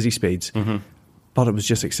at crazy speeds, but it was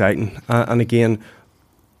just exciting. And again,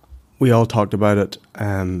 we all talked about it.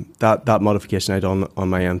 That modification I done on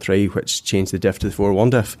my M3, which changed the diff to the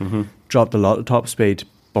 4.1 diff, dropped a lot of top speed.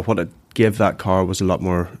 But what it gave that car was a lot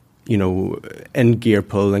more, in gear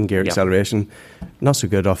pull and gear acceleration. Not so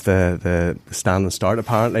good off the stand and start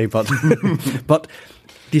apparently, but but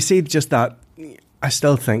do you see just that? I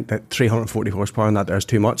still think that 340 horsepower in that there is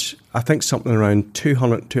too much. I think something around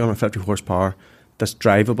 200, 250 horsepower that's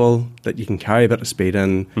drivable, that you can carry a bit of speed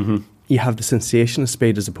in. You have the sensation of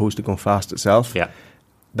speed as opposed to going fast itself. Yeah.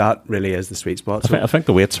 That really is the sweet spot. I think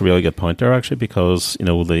the weight's a really good point there, actually, because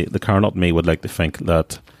the car nut me would like to think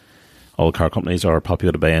that all car companies are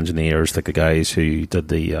populated by engineers like the guys who did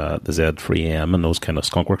the Z3M and those kind of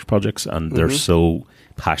skunkworks projects, and they're so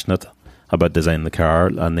passionate about designing the car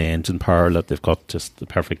and the engine power that they've got just the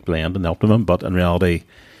perfect blend and optimum. But in reality,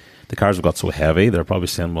 the cars have got so heavy, they're probably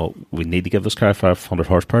saying, well, we need to give this car 500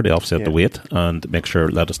 horsepower to offset the weight and make sure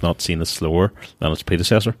that it's not seen as slower than its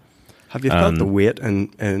predecessor. Have you felt the weight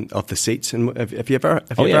of the seats? And have you ever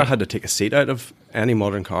had to take a seat out of any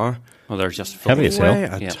modern car? Well, they're just heavy as hell.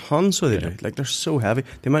 A ton, so they do. Like, they're so heavy.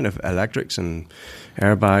 The amount of electrics and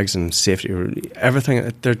airbags and safety,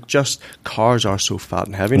 everything. They're just, cars are so fat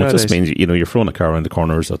and heavy nowadays. It just means, you're throwing a car around the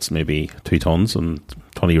corners that's maybe 2 tons, and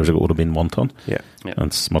 20 years ago it would have been 1 ton. Yeah. And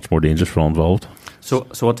it's much more dangerous for all involved. So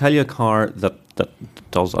I'll tell you a car that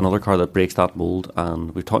does, another car that breaks that mould,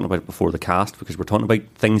 and we've talked about it before the cast, because we're talking about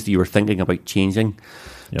things that you were thinking about changing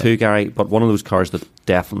to, Gary, but one of those cars that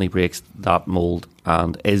definitely breaks that mould,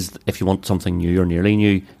 and is, if you want something new or nearly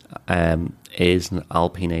new, is an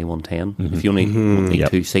Alpine A110. If you only need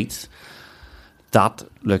 2 seats, that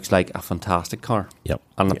looks like a fantastic car.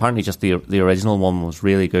 And apparently just the original one was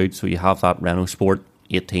really good. So you have that Renault Sport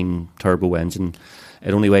 18 turbo engine.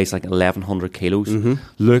 It only weighs like 1,100 kilos.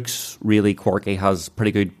 Looks really quirky, has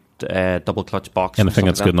pretty good double clutch box. Anything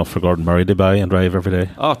that's good enough for Gordon Murray to buy and drive every day.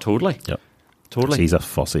 Oh, totally. Totally. He's a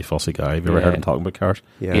fussy guy. Have you ever heard him talking about cars?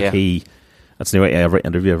 Yeah. That's nearly every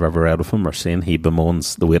interview I've ever read of him or seen. He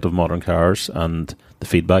bemoans the weight of modern cars and the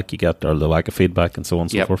feedback you get, or the lack of feedback, and so on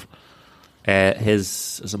and so forth.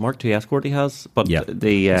 Is it Mark II Escort he has? But he's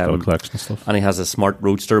got a collection of stuff. And he has a Smart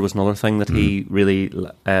Roadster, was another thing that he really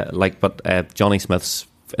liked. But Johnny Smith's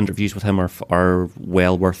interviews with him are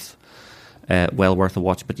well worth a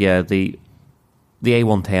watch. But yeah, the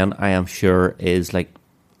A110, I am sure, is like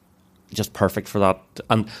just perfect for that,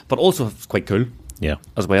 but also it's quite cool,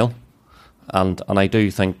 as well. And I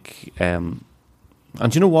do think, and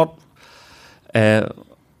you know what,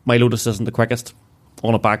 my Lotus isn't the quickest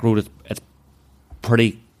on a back road. It's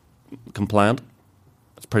pretty compliant.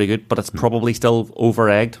 It's pretty good, but it's probably still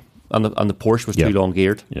over-egged, and the Porsche was too long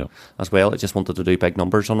geared as well. It just wanted to do big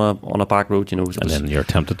numbers on a back road, and then you're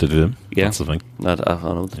tempted to do them. That's the thing. I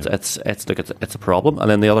know. It's a problem.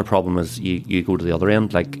 And then the other problem is you go to the other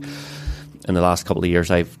end. Like, in the last couple of years,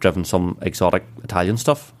 I've driven some exotic Italian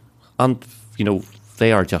stuff, and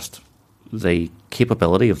they are just, the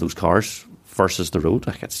capability of those cars versus the road.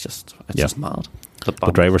 Like, it's just mad.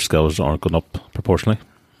 The driver skills aren't going up proportionally.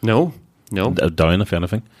 No. Down, if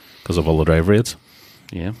anything, because of all the driver aids.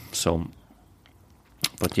 Yeah. So,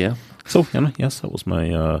 but yeah. So anyway, yes, that was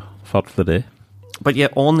my thought for the day. But yeah,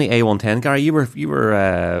 on the A110, Gary, you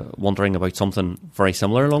were wondering about something very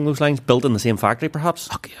similar along those lines, built in the same factory,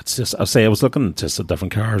 perhaps. Okay, it's just, I was looking just at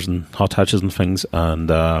different cars and hot hatches and things, and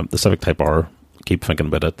the Civic Type R. Keep thinking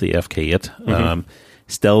about it. The FK8,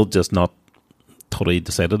 still just not totally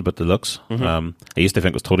decided about the looks. I used to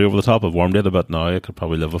think it was totally over the top. I've warmed it a bit now. I could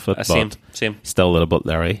probably live with it. Same. Still a little bit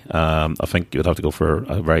leery. I think you would have to go for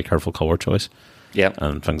a very careful colour choice. Yeah,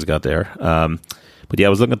 and things got there. But yeah, I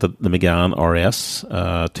was looking at the Megane RS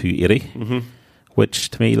 280, which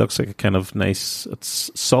to me looks like a kind of nice. It's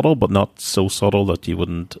subtle, but not so subtle that you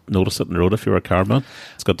wouldn't notice it in the road if you were a car man.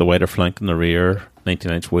 It's got the wider flank in the rear,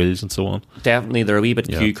 19-inch wheels, and so on. Definitely, they're a wee bit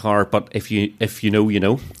Q car, but if you know, you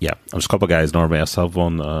know. Yeah, there's a couple of guys in RMS have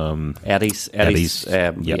one. Eddie's,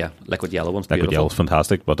 liquid yellow one's beautiful. Liquid yellow's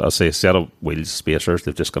fantastic, but I'll say a set of wheels, spacers,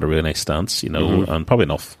 they've just got a really nice stance, and probably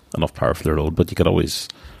enough power for the road, but you could always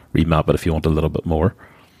remap it if you want a little bit more.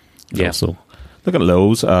 So look at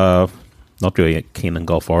lows. Not really keen on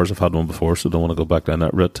Golf R's. I've had one before, so don't want to go back down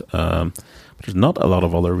that route. But there's not a lot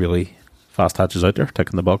of other really fast hatches out there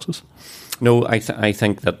ticking the boxes. No, I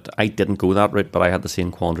think that I didn't go that route, but I had the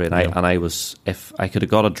same quandary, and I was, if I could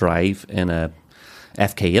have got a drive in a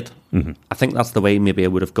FK8, I think that's the way maybe I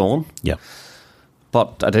would have gone. Yeah,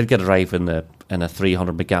 but I did get a drive in a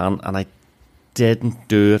 300 Megane, and I didn't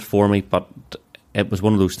do it for me. But it was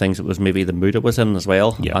one of those things. It was maybe the mood it was in as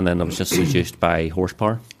well, and then I was just seduced by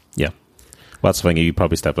horsepower. Yeah. Well, that's the thing. You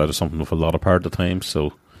probably stepped out of something with a lot of power at the time,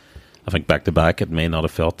 so I think back to back, it may not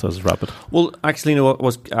have felt as rapid. Well, actually, no.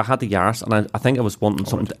 I had the Yaris, and I think I was wanting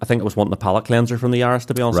something. Right. I think I was wanting a palate cleanser from the Yaris,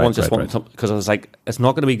 to be honest. Because I was like, it's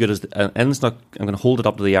not going to be good as, and it's not. I'm going to hold it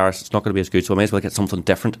up to the Yaris. It's not going to be as good, so I may as well get something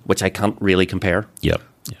different, which I can't really compare. Yeah.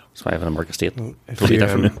 So I have an America State. Totally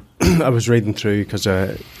different. I was reading through because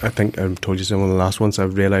I think I told you some of the last ones. I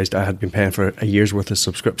realised I had been paying for a year's worth of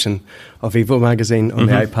subscription of Evo magazine on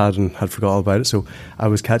the iPad and had forgot all about it. So I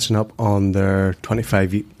was catching up on their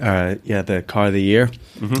 25, the car of the year,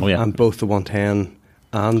 and both the 110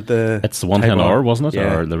 and the. It's the 110R, wasn't it?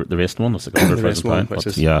 Yeah. Or the racing one? It's like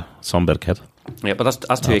 £100,000. Some bit of kit. Yeah, but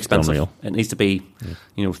that's too expensive. Unreal. It needs to be,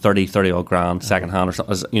 30 odd grand second hand or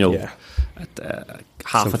something.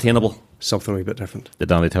 Half attainable. something a wee bit different. Did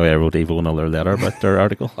Danny tell you I wrote Evo another letter about their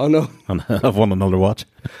article? Oh no! And I've won another watch.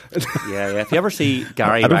 Yeah. If you ever see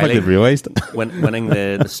Gary I don't think Riley they've realised. winning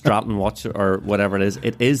the Stratton watch or whatever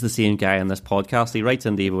it is the same guy in this podcast. He writes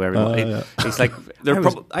in Evo every month. Yeah. He's like,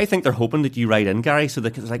 I think they're hoping that you write in, Gary, so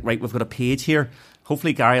it's like, right, we've got a page here.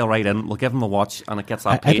 Hopefully Gary will write in, we'll give him a watch, and it gets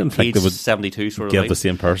that I didn't think page they would 72 sort of give thing. the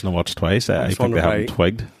same person a watch twice. I think they haven't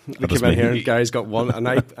twigged. We came in here and Gary's got one,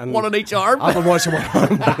 and one on each arm. I've been watching one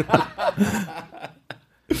arm.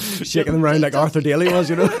 Shaking them around like Arthur Daly was,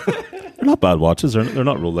 you know. They're not bad watches. They're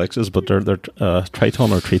not Rolexes, but they're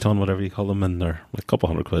Triton or Triton, whatever you call them, and they're like a couple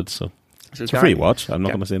 £100. So it's a free watch. I'm not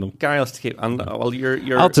going to say no. Gary has to keep, and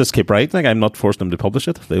you're. I'll just keep writing. I'm not forcing them to publish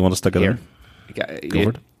it. If they want to stick it in.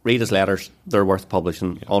 Read his letters. They're worth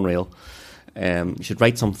publishing. Yeah. Unreal. You should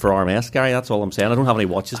write some for RMS, Gary. That's all I'm saying. I don't have any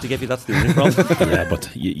watches to give you. That's the only problem. Yeah,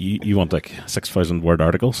 but you want like 6,000 word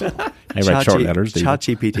articles. I write short letters.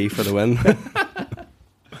 ChatGPT for the win.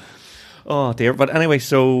 Oh dear. But anyway,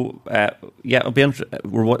 so it'll be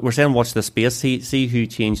we're saying watch the space. See who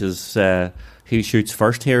changes. Who shoots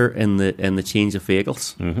first here in the change of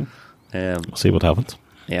vehicles. We'll see what happens.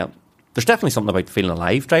 Yeah, there's definitely something about feeling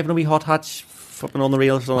alive driving a wee hot hatch. Flipping on the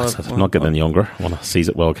rails. I'm not getting any younger. I want to seize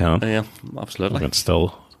it while I can. Yeah, absolutely. I can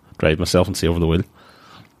still drive myself and see over the wheel.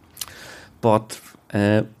 But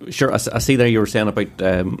sure, I see there you were saying about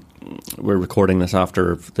we're recording this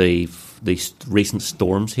after the recent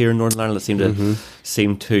storms here in Northern Ireland that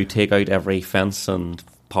seem to take out every fence and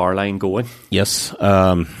power line going. Yes,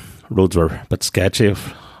 roads were a bit sketchy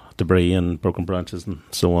of debris and broken branches and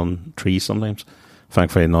so on, trees sometimes.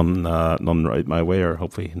 Thankfully, none right my way, or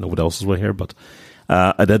hopefully nobody else's way here. But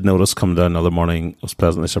I did notice coming down another morning, I was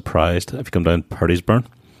pleasantly surprised. If you come down Purdy'sburn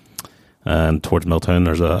and towards Milltown,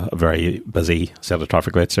 there's a very busy set of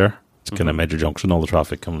traffic lights there. It's kind of major junction. All the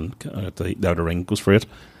traffic coming out the outer ring goes for it.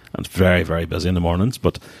 And it's very, very busy in the mornings.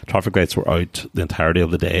 But traffic lights were out the entirety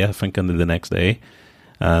of the day, I think, into the next day.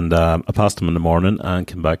 And I passed them in the morning and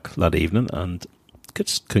came back that evening and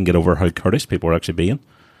just couldn't get over how courteous people were actually being.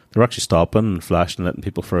 They were actually stopping and flashing, letting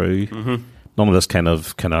people through. None of this kind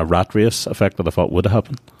of rat race effect that I thought would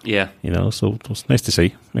happen. Yeah, so it was nice to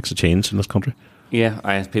see. Makes a change in this country.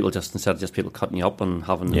 Yeah, people instead of just people cutting you up and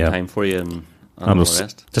having time for you and I was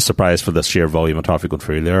just surprised for the sheer volume of traffic going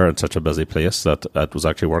through there in such a busy place that it was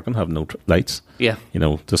actually working, having no lights. Yeah,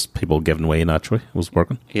 just people giving way naturally. It was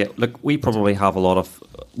working. Yeah, look, we probably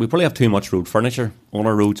have too much road furniture on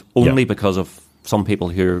our roads only because of some people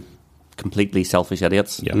who are completely selfish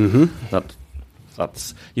idiots. Yeah.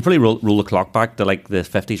 That's you probably roll the clock back to like the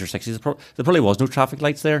 50s or 60s. There probably was no traffic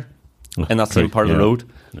lights there in that same part of the road,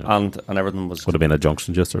 and everything was would have been a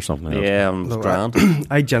junction just or something. Yeah, and it was grand.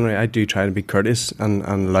 I do try to be courteous and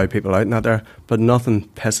allow people out and that there, but nothing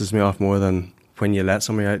pisses me off more than when you let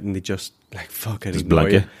somebody out and they just like fuck it, ignore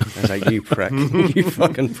you. It's like you prick, you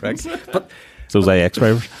fucking prick. But those AX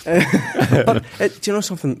drivers. But do you know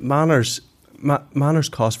something? Manners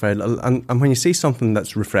cost very little, and when you see something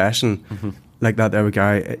that's refreshing like that there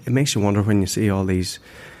guy, it makes you wonder when you see all these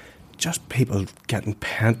just people getting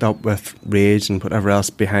pent up with rage and whatever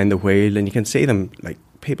else behind the wheel, and you can see them like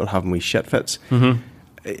people having wee shit fits.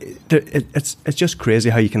 It's just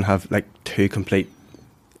crazy how you can have like two complete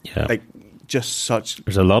like just such.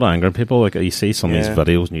 There's a lot of anger in people. Like you see some of these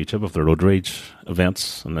videos on YouTube of the road rage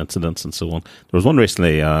events and incidents and so on. There was one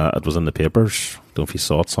recently. It was in the papers. Don't know if you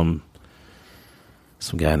saw it.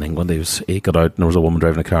 Some guy in England, he got out and there was a woman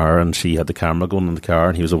driving a car and she had the camera going in the car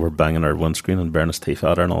and he was over banging her windscreen and burning his teeth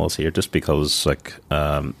at her and all this here just because like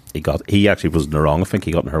he actually was in the wrong. I think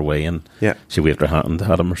he got in her way and she waved her hand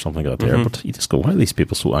at him or something like that there. But you just go, why are these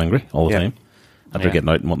people so angry all the time? After getting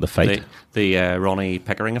out and wanting to fight. The Ronnie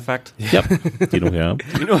Pickering effect. Yep. Do you know who I am?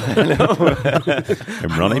 You know I know.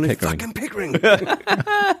 I'm Ronnie Pickering. Fucking Pickering.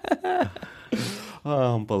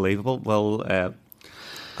 Oh, unbelievable. Well,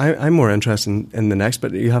 I'm more interested in the next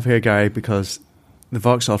bit that you have here, Gary, because the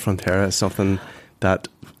Vauxhall Frontera is something that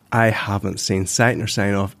I haven't seen sight nor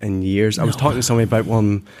sign of in years. I was talking to somebody about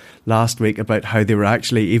one last week about how they were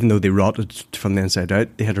actually, even though they rotted from the inside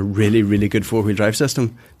out, they had a really, really good four-wheel drive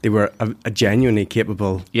system. They were a genuinely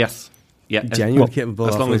capable... Yes. Yeah, capable.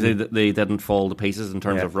 As long as they didn't fall to pieces in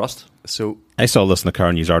terms of rust. So I saw this in the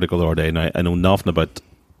Car News article the other day, and I know nothing about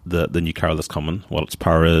the new car that's coming, what its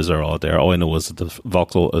power is or all there. All I know is that the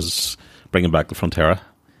Vauxhall is bringing back the Frontera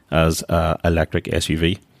as an electric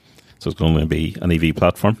SUV. So it's going to be an EV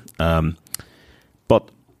platform. But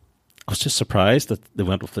I was just surprised that they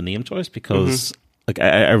went with the name choice because like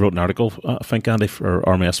I wrote an article, I think, Andy, for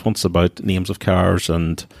RMS once about names of cars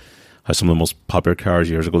and how some of the most popular cars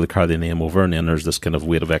years ago, they carry the name over, and then there's this kind of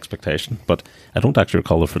weight of expectation. But I don't actually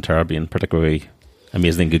recall the Frontera being particularly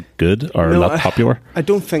amazingly good or not popular. I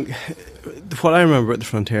don't think. What I remember about the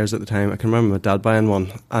Frontiers at the time, I can remember my dad buying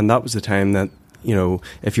one, and that was the time that, you know,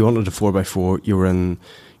 if you wanted a 4x4, you were in,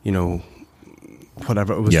 you know,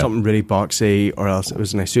 whatever, it was something really boxy, or else it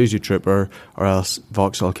was an Isuzu Trooper, or else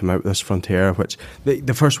Vauxhall came out with this Frontier, which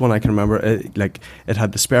the first one I can remember, it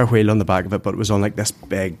had the spare wheel on the back of it, but it was on like this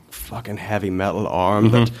big fucking heavy metal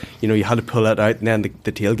arm that, you know, you had to pull it out, and then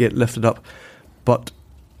the tailgate lifted up. But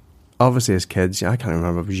obviously as kids, I can't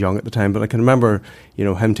remember, I was young at the time, but I can remember, you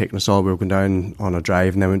know, him taking us all, we were going down on a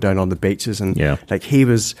drive and then went down on the beaches, and like he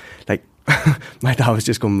was like, my dad was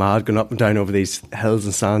just going mad, going up and down over these hills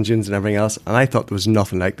and sand dunes and everything else, and I thought there was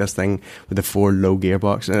nothing like this thing with the 4 low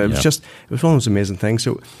gearbox, and it was just, it was one of those amazing things.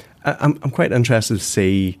 So I'm quite interested to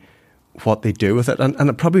see what they do with it, and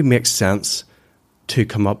it probably makes sense to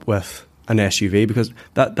come up with an SUV, because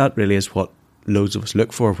that really is what loads of us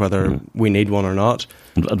look for, whether we need one or not.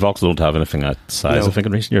 And Vauxhall don't have anything that size. I think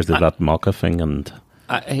in recent years they've that Mokka thing, and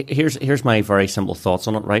here's my very simple thoughts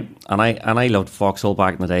on it, right? And I loved Vauxhall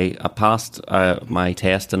back in the day. I passed my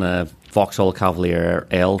test in a Vauxhall Cavalier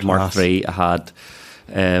L Mark III. I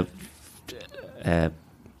had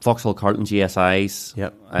Vauxhall Carlton GSIs.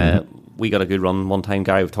 Yep. We got a good run one time,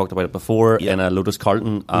 Gary. We've talked about it before, in a Lotus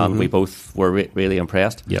Carlton, and we both were really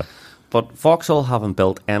impressed. Yeah. But Vauxhall haven't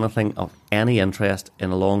built anything of any interest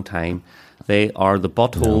in a long time. They are the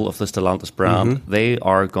butthole of the Stellantis brand. They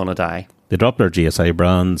are going to die. They dropped their GSI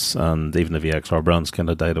brands, and even the VXR brands kind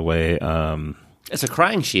of died away. It's a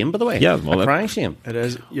crying shame, by the way. Yeah, well, a crying shame. It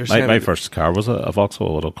is. My first car was a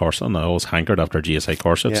Vauxhall Little Corsa, and I always hankered after a GSI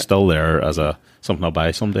Corsa. It's still there as something I'll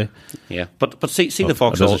buy someday. Yeah, but see the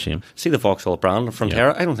Vauxhall. See the Vauxhall brand,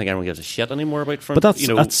 Frontera. I don't think anyone gives a shit anymore about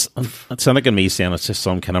Frontera. But that's Cynic and me saying it's just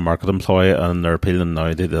some kind of market employ, and they're appealing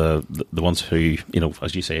now to the ones who, you know,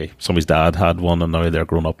 as you say, somebody's dad had one, and now they're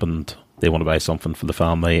grown up and they want to buy something for the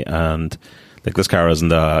family. And like, this car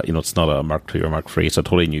isn't it's not a Mark II or Mark III. It's a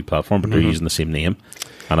totally new platform, but they're using the same name.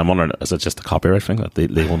 And I'm wondering, is it just a copyright thing that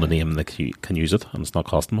they own the name and they can use it and it's not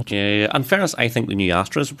costing much? Yeah. In fairness, I think the new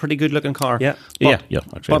Astra is a pretty good looking car. Yeah.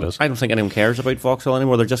 Actually, it is. I don't think anyone cares about Vauxhall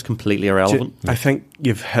anymore. They're just completely irrelevant. I think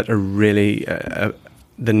you've hit a really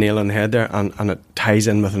the nail on the head there, and it ties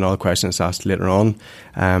in with another question that's asked later on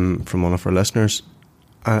from one of our listeners.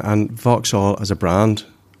 And Vauxhall as a brand,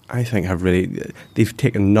 I think they've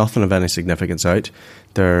taken nothing of any significance out.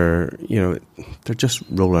 They're just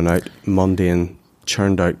rolling out mundane,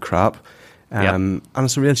 churned out crap, and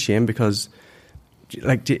it's a real shame, because,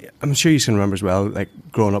 like, I'm sure you can remember as well, like,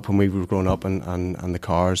 growing up, when we were growing up, and the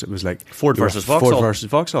cars, it was like Ford versus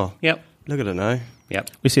Vauxhall. Yep. Look at it now. Yep.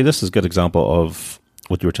 We see this is a good example of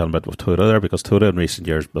what you were talking about with Toyota there, because Toyota in recent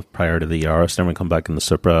years, but prior to the Yaris, then we come back in the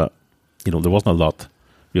Supra, you know, there wasn't a lot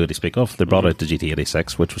really to speak of. They brought out the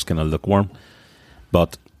GT86, which was kind of lukewarm.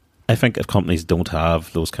 But I think if companies don't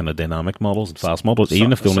have those kind of dynamic models and fast models,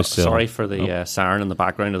 even if they only sell... Sorry for the siren in the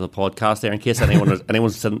background of the podcast there, in case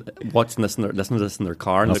anyone's watching this, listening to this in their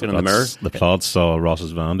car and looking in the mirror. The plods saw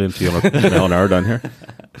Ross's van doing 200 mile an hour down here.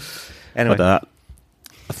 Anyway. But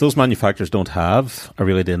if those manufacturers don't have a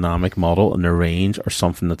really dynamic model in their range or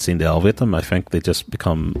something that's seen to elevate them, I think they're just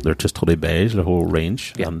totally beige, the whole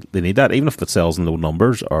range. Yeah. And they need that, even if it sells in low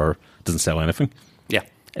numbers or doesn't sell anything. Yeah.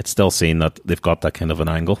 It's still seen that they've got that kind of an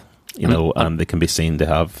angle, you know, and they can be seen to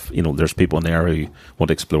have, you know, there's people in there who want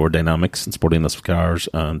to explore dynamics and sportiness of cars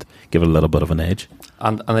and give it a little bit of an edge.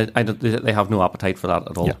 And they have no appetite for that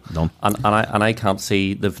at all. Yeah, none. And I can't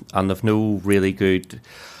see, they've no really good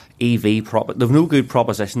EV they've no good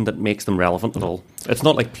proposition that makes them relevant at all. It's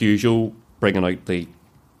not like Peugeot bringing out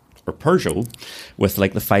or Peugeot with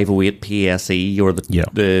like the 508 PSE or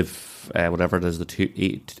the whatever it is, the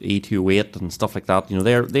E208 and stuff like that. You know,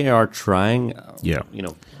 they are trying. Yeah. You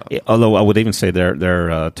know, although I would even say their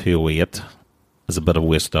 208 is a bit of a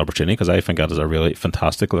wasted opportunity, because I think that is a really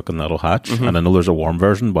fantastic looking little hatch. And I know there's a warm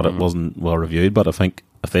version, but it wasn't well reviewed. But I think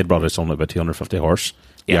if they'd brought out something about 250 horse,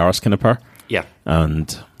 Yaris kind of power. Yeah,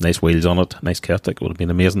 and nice wheels on it, nice kit. It would have been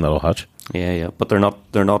amazing little hatch. Yeah, but they're not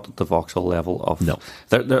at the Vauxhall level of. No,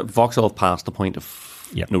 they're Vauxhall have passed the point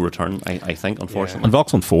of no return. I think, unfortunately. And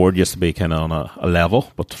Vauxhall and Ford used to be kind of on a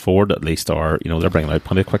level, but Ford at least are, you know, they're bringing out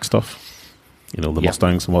plenty of quick stuff. You know, the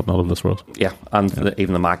Mustangs and whatnot of this world. Yeah, and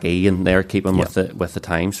even the Mach-E, and they're keeping with the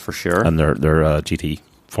times for sure. And their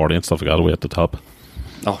GT40 and stuff like that away at the top.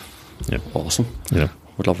 Oh, yeah, awesome. Yeah,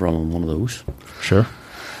 would love to run on one of those. Sure.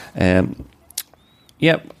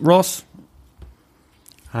 Yeah, Ross.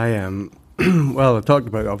 I am. Well, I've talked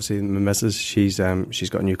about obviously my missus. She's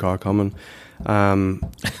got a new car coming.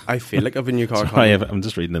 I feel like I've a new car Sorry, coming. I'm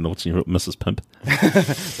just reading the notes and you wrote Mrs. Pimp.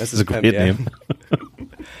 This is a great name.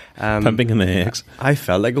 Pimping in the eggs. I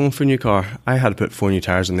felt like going for a new car. I had to put 4 new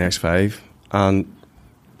tyres on the X5, and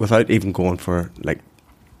without even going for like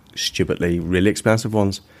stupidly really expensive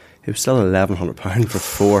ones, it was still £1,100 for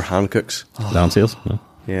 4 Hancooks. Land sales. No.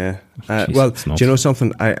 Yeah. Jeez, Well, it's nuts. do you know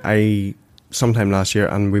something? I sometime last year,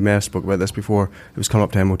 and we may have spoke about this before, it was coming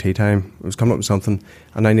up to MOT time. It was coming up with something,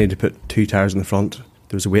 and I needed to put 2 tyres in the front.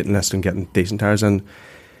 There was a waiting list on getting decent tyres in.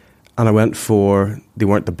 And I went for, they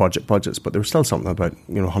weren't the budgets, but there was still something about,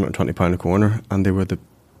 £120 a corner, and they were the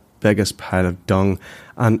biggest pile of dung.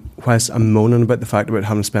 And whilst I'm moaning about the fact about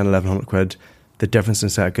having to spend £1,100, the difference in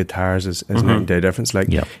set of good tyres is night and day difference. Like,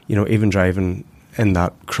 Yeah. Even driving in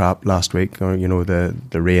that crap last week, or,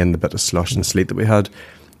 the rain, the bit of slush and sleet that we had,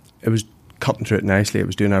 it was cutting through it nicely. It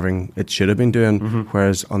was doing everything it should have been doing,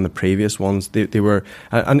 whereas on the previous ones, they were,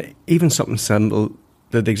 and even something simple,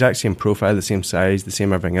 they're the exact same profile, the same size, the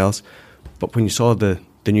same everything else. But when you saw the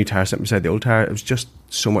new tyre sitting beside the old tyre, it was just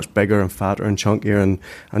so much bigger and fatter and chunkier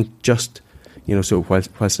and just, so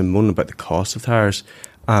whilst I'm moaning about the cost of tyres,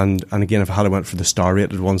 and again, if I had went for the star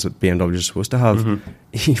rated ones that BMW is supposed to have,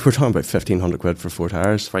 we're talking about £1,500 for 4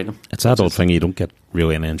 tyres. Frightening. It's that old thing, you don't get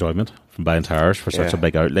really any enjoyment from buying tyres for such a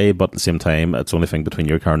big outlay, but at the same time, it's the only thing between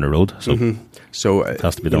your car and the road. So, So it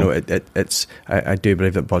has to be done. I do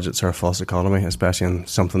believe that budgets are a false economy, especially in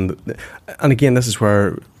something that, and again, this is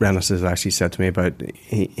where Rennis has actually said to me about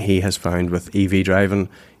he has found with EV driving,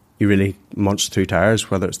 you really munch through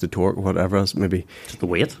tyres, whether it's the torque or whatever else, maybe Just the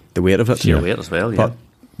weight. the weight of it. The weight as well, yeah.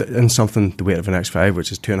 But in something the weight of an X5,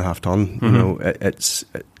 which is 2.5 ton,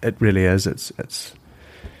 it really is. It's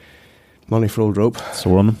money for old rope.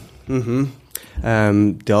 so on them.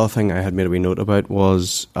 The other thing I had made a wee note about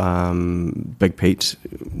was Big Pete,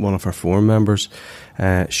 one of our forum members,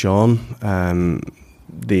 Sean.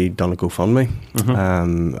 They done a GoFundMe,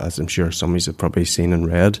 as I'm sure some of you have probably seen and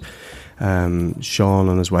read. Sean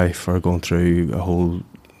and his wife are going through a whole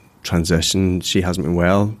transition. She hasn't been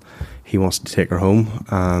well. He wants to take her home,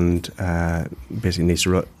 and basically needs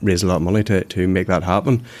to raise a lot of money to make that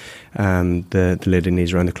happen. The lady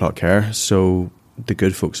needs round the clock care, so the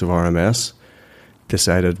good folks of RMS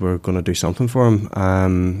decided we're going to do something for him,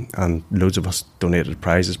 and loads of us donated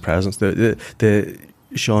prizes, presents. The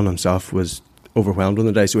Sean himself was overwhelmed on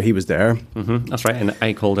the day, so he was there. That's right. And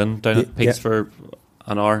I called in down at Pete's for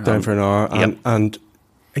an hour. For an hour, and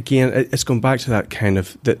again, it's gone back to that kind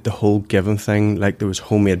of the whole giving thing. Like, there was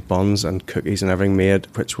homemade buns and cookies and everything made,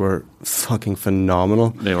 which were fucking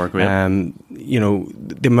phenomenal. They were great.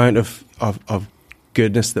 The amount of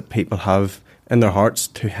goodness that people have in their hearts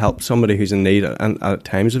to help somebody who's in need and at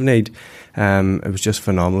times of need, it was just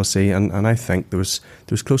phenomenal to see. And I think there was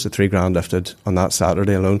close to £3,000 lifted on that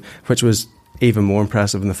Saturday alone, which was even more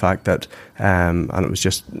impressive in the fact that, and it was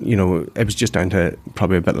just down to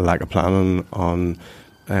probably a bit of lack of planning on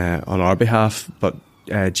our behalf. But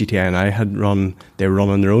GTI and I they were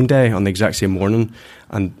running their own day on the exact same morning,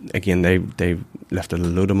 and again they lifted a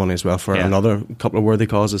load of money as well for another couple of worthy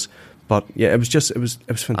causes. But yeah, it was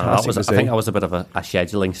fantastic. I think that was a bit of a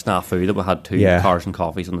scheduling snafu that we had 2 cars and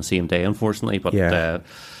coffees on the same day, unfortunately. But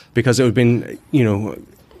because it would have been,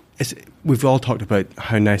 we've all talked about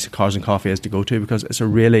how nice Cars and Coffee is to go to, because it's a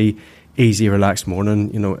really easy, relaxed morning.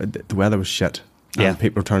 The weather was shit. And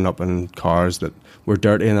people turned up in cars that were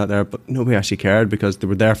dirty and that there, but nobody actually cared because they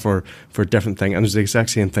were there for a different thing. And it was the exact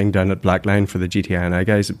same thing down at Blackline for the GTI and I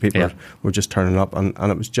guys. That people were just turning up, and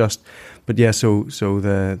it was just. But yeah, so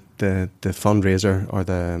the fundraiser, or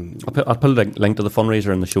I'll put a link to the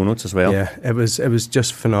fundraiser in the show notes as well. Yeah, it was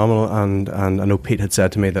just phenomenal, and I know Pete had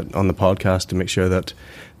said to me that on the podcast to make sure that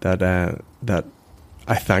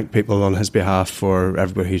I thank people on his behalf for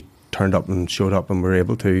everybody who turned up and showed up and were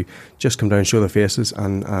able to just come down and show their faces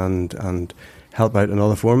and help out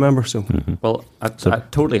another forum member. So, well,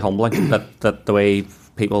 totally humbling that the way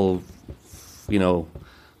people,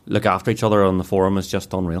 look after each other on the forum is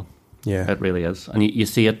just unreal. Yeah, it really is, and you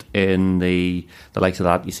see it in the likes of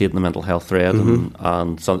that. You see it in the mental health thread,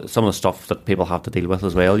 and some of the stuff that people have to deal with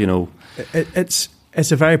as well. It's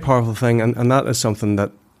a very powerful thing, and that is something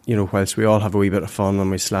that whilst we all have a wee bit of fun and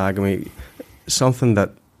we slag and something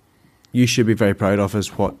that you should be very proud of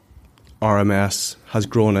is what RMS has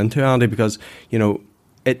grown into, Andy, because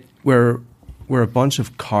we're a bunch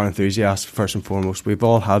of car enthusiasts first and foremost. We've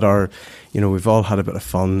all had a bit of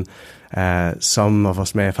fun. Some of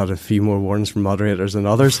us may have had a few more warnings from moderators than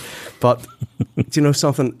others, but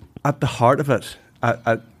something at the heart of it,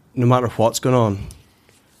 at no matter what's going on,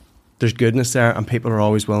 there's goodness there, and people are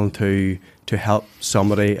always willing to help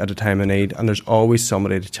somebody at a time of need, and there's always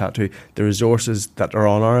somebody to chat to. The resources that are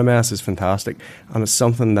on RMS is fantastic, and it's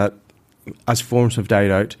something that, as forms have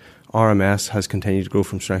died out, RMS has continued to grow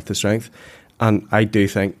from strength to strength. And I do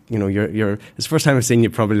think, you're it's the first time I've seen you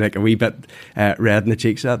probably like a wee bit red in the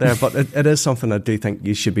cheeks out there, but it is something I do think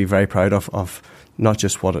you should be very proud of not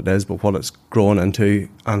just what it is, but what it's grown into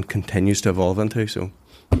and continues to evolve into. So,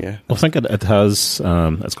 yeah. I think it has,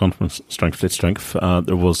 it's gone from strength to strength.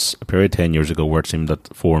 There was a period 10 years ago where it seemed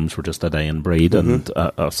that forums were just a dying breed, and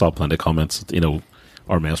I saw plenty of comments that,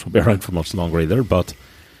 RMS won't be around for much longer either, but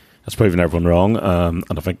it's proven everyone wrong, and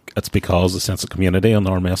I think it's because the sense of community on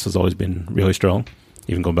RMS has always been really strong,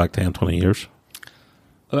 even going back 10, 20 years.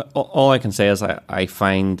 All I can say is I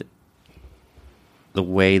find the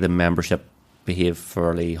way the membership behave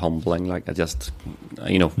fairly humbling. Like, I just,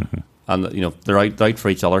 and they're out for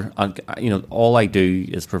each other, and all I do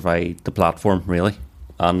is provide the platform, really,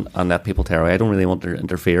 and let people tear away. I don't really want to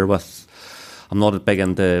interfere with. I'm not big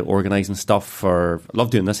into organising stuff. I love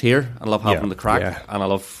doing this here. I love having the crack, and I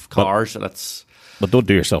love cars. But don't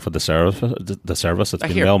do yourself a disservice. It's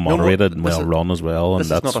been well moderated and well run as well, and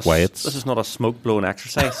that's why it's. This is not a smoke blowing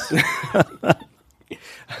exercise.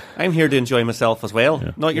 I'm here to enjoy myself as well.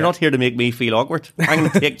 Yeah. You're not here to make me feel awkward. I'm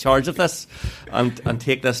going to take charge of this and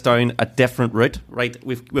take this down a different route. Right,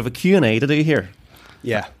 we've a Q&A to do here.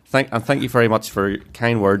 Yeah. Thank you very much for your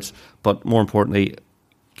kind words, but more importantly,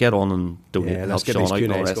 get on and donate. Yeah, let's get these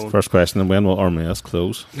Q&As going. First question: when will RMS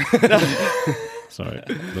close? Sorry,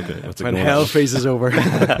 when hell freezes over.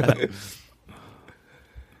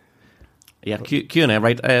 Yeah, Q&A.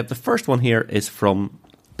 Right, the first one here is from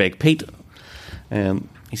Big Pete.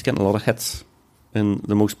 He's getting a lot of hits in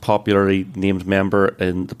the most popularly named member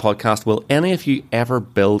in the podcast. Will any of you ever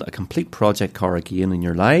build a complete project car again in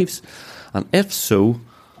your lives? And if so,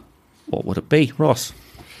 what would it be? Ross?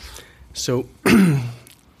 So,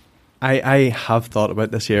 I have thought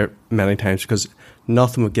about this here many times, because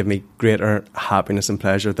nothing would give me greater happiness and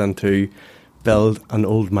pleasure than to build an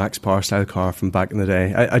old Max Power style car from back in the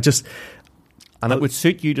day. And it would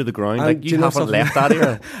suit you to the ground. Like, you haven't left that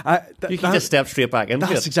era. You can just step straight back into it.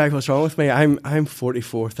 That's exactly what's wrong with me. I'm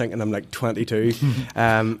 44 thinking I'm like 22.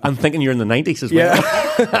 I'm thinking you're in the 90s as well.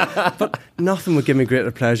 Yeah. But nothing would give me greater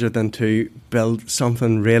pleasure than to build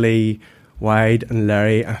something really wide and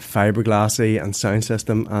leery and fiberglassy and sound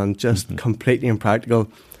system and just completely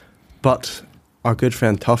impractical. But our good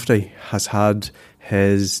friend Tufty has had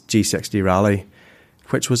his G60 Rally,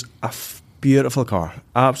 which was a beautiful car.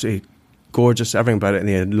 Absolutely gorgeous, everything about it, and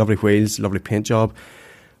they had lovely wheels, lovely paint job.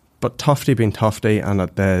 But Tufty being Tufty, and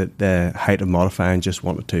at the height of modifying, just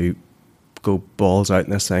wanted to go balls out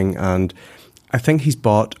in this thing. And I think he's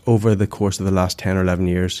bought, over the course of the last 10 or 11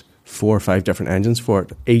 years, 4 or 5 different engines for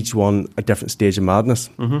it, each one a different stage of madness.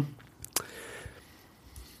 Mm-hmm.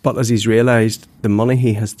 But as he's realised, the money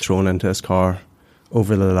he has thrown into his car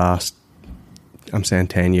over the last, I'm saying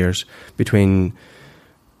 10 years, between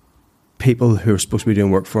people who are supposed to be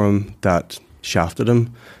doing work for him that shafted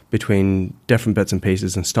him, between different bits and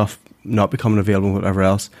pieces and stuff not becoming available and whatever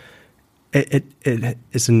else,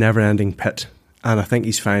 it's a never-ending pit. And I think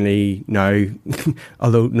he's finally now,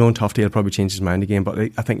 although knowing Tufty, he'll probably change his mind again, but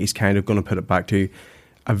I think he's kind of going to put it back to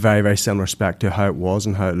a very, very similar spec to how it was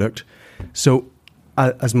and how it looked. So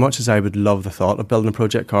as much as I would love the thought of building a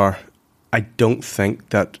project car, I don't think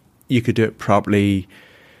that you could do it properly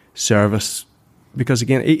service. Because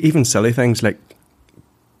again, even silly things like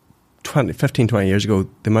 15, 20 years ago,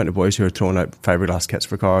 the amount of boys who were throwing out fiberglass kits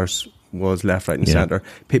for cars was left, right and centre.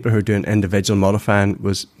 People who were doing individual modifying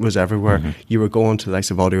was everywhere. Mm-hmm. You were going to the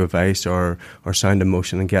likes of Audio Advice or Sound and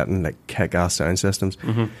Motion and getting like kick-ass sound systems.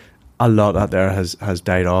 Mm-hmm. A lot out there has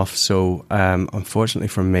died off. So unfortunately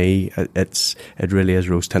for me, it really is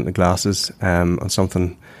rose-tinted glasses and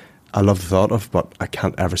something I love the thought of, but I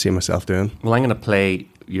can't ever see myself doing. Well, I'm going to play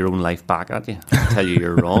your own life back at you and tell you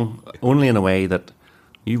you're wrong, only in a way that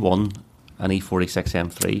you won an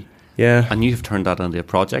E46 M3, and you've turned that into a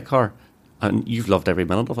project car, and you've loved every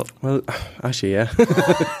minute of it. Well, actually, yeah.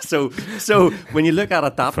 so when you look at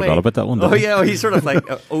it that way, forgot about that one. Oh yeah, he's sort of like,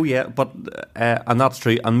 but and that's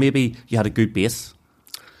true. And maybe you had a good base,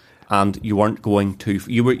 and you weren't going to.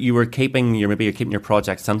 You were keeping your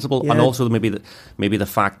project sensible, and also maybe the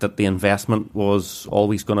fact that the investment was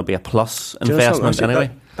always going to be a plus investment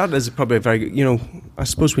anyway. That is probably a very good. I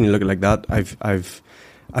suppose when you look at it like that,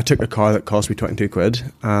 I took a car that cost me 22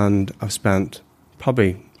 quid, and I've spent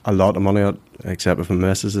probably a lot of money on it, except if my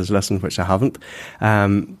missus is listening, which I haven't.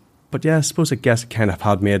 But yeah, I guess it kind of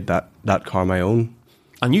had made that car my own.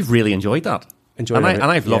 And you've really enjoyed that. enjoyed and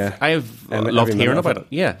I've loved yeah. I've Every loved minute hearing of about it.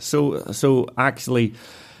 Yeah. So actually,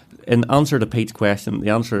 in answer to Pete's question, the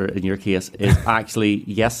answer in your case is actually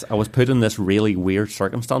yes. I was put in this really weird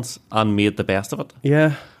circumstance and made the best of it.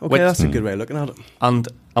 Yeah, okay, Which- that's a good way of looking at it. And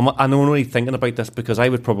I'm only thinking about this because I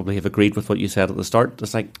would probably have agreed with what you said at the start.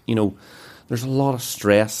 It's like, there's a lot of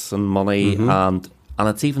stress and money and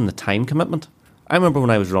it's even the time commitment. I remember when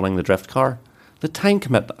I was running the drift car, the time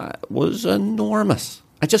commitment was enormous.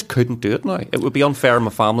 I just couldn't do it now. It would be unfair on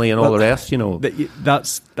my family and all the rest,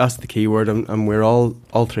 That's the key word, and we're all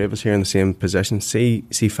three of us here in the same position. See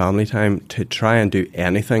family time to try and do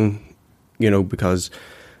anything, because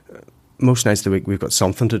most nights of the week we've got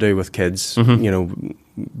something to do with kids,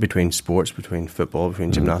 between sports, between football,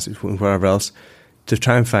 between gymnastics, whatever else, to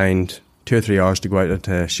try and find 2 or 3 hours to go out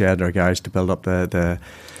into shed or garage to build up the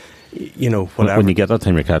whatever. When you get that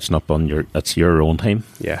time, you're catching up on it's your own time.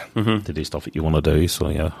 Yeah. To do stuff that you want to do. So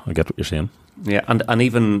yeah, I get what you're saying. Yeah, and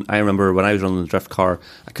even I remember when I was running the drift car,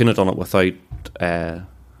 I couldn't have done it without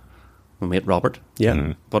my mate Robert.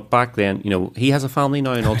 Yeah. But back then, he has a family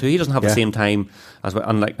now and all too. He doesn't have the same time as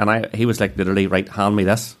he was like literally right, hand me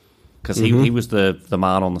this, because he was the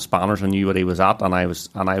man on the spanners and knew what he was at, and I was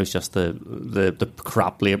just the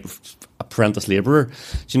crap apprentice labourer. Do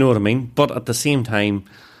you know what I mean? But at the same time,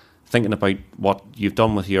 thinking about what you've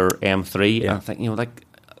done with your M3, I think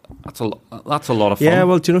that's a lot of fun. Yeah,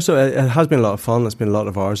 well, so it has been a lot of fun. There's been a lot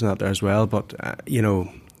of hours in that there as well. But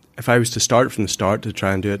if I was to start from the start to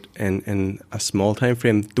try and do it in a small time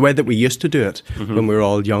frame, the way that we used to do it when we were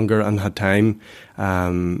all younger and had time,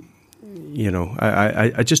 I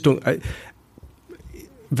just don't.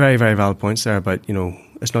 Very, very valid points there about,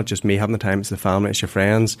 it's not just me having the time, it's the family, it's your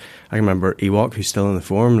friends. I remember Ewok, who's still in the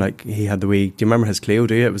forum, like, he had do you remember his Clio,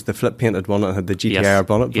 do you? It was the flip painted one that had the GTR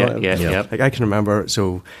bonnet. Yeah. Like, I can remember,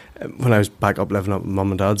 so when I was back up living up with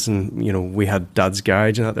mum and dad's, and, we had dad's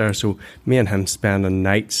garage and that there, so me and him spending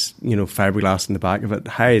nights, fiberglass in the back of it,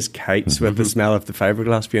 high as kites with the smell of the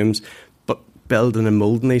fiberglass fumes, but building and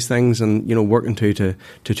moulding these things and, working to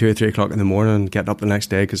 2 or 3 o'clock in the morning and getting up the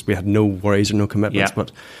next day because we had no worries or no commitments. Yeah.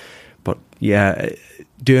 But yeah,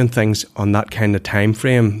 doing things on that kind of time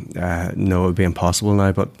frame, no, it would be impossible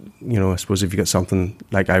now. But I suppose if you got something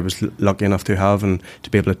like I was lucky enough to have and to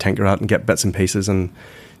be able to tinker at and get bits and pieces and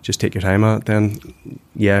just take your time at, then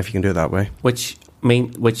yeah, if you can do it that way. Which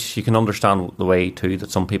you can understand the way too that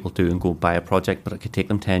some people do and go buy a project, but it could take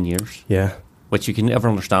them 10 years. Yeah. Which you can never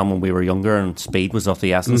understand when we were younger and speed was of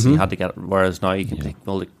the essence and you had to get it, whereas now you can think,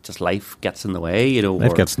 well, just life gets in the way,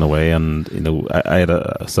 Life gets in the way, and, I had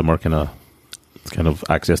a similar kind of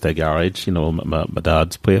access to a garage, my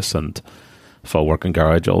dad's place, and full working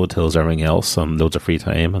garage, all the tools, everything else, and loads of free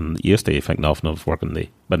time, and you used to think nothing of working the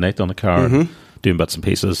midnight on the car and doing bits and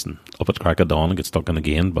pieces and up at crack of dawn and get stuck in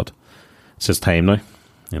again, but it's just time now,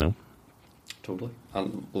 Totally.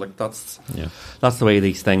 And that's the way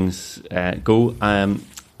these things go. And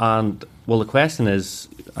well, the question is,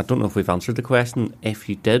 I don't know if we've answered the question. If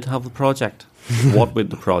you did have the project, what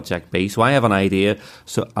would the project be? So I have an idea.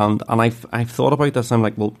 So and I've thought about this. I'm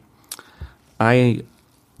like, well, I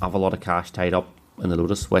have a lot of cash tied up in the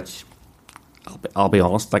Lotus, which I'll be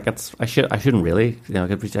honest, like I shouldn't really. I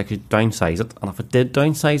could downsize it, and if I did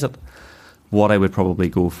downsize it, what I would probably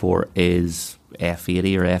go for is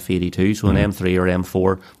F80 or F82, so an M3 or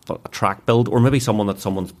M4, but a track build, or maybe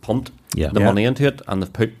someone's pumped the money into it and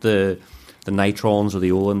they've put the nitrons or the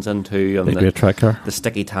Olins into, and great track car, the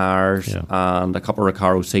sticky tires, and a couple of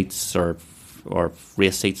Recaro seats or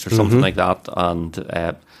race seats or something like that,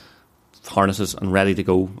 and harnesses and ready to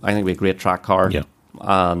go. I think it'd be a great track car,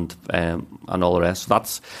 and all the rest. So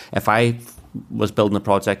that's, if I was building a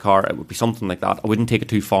project car, it would be something like that. I wouldn't take it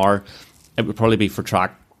too far. It would probably be for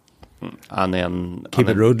track, and then keep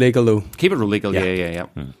it road legal though. Keep it road legal, yeah.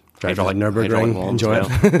 Hydraulic Nürburgring, enjoy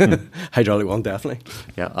it. Hydraulic one, definitely.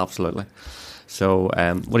 Yeah, absolutely. So,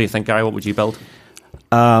 what do you think, Gary? What would you build?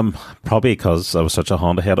 Probably because I was such a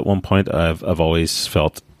Honda head at one point. I've always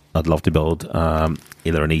felt I'd love to build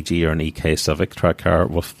either an EG or an EK Civic track car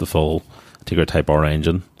with the full Tigre Type R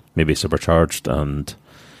engine, maybe supercharged and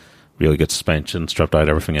really good suspension, stripped out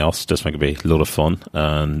everything else. Just think it'd be a load of fun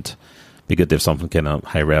and be good to have something kind of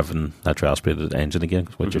high rev and natural aspirated engine again,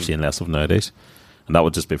 which you're seeing less of nowadays. And that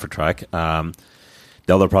would just be for track. The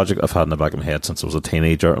other project I've had in the back of my head since I was a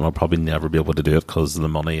teenager, and I'll probably never be able to do it because of the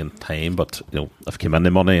money and time, but I've come in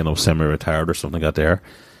the money and I was semi-retired or something like that there.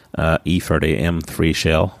 E30 M3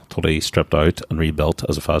 shell, totally stripped out and rebuilt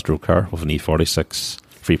as a fast road car with an E46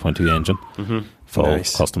 3.2 engine. Full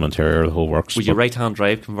custom interior, the whole works. Would you right-hand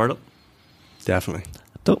drive convert it? Definitely.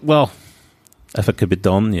 Well, if it could be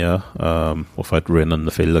done, without ruining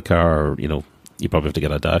the feel of the car, or You probably have to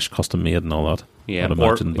get a dash custom made and all that. Yeah, I'd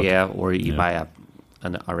imagine, but- or you buy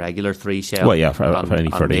a regular 3 shell. Well, yeah, for any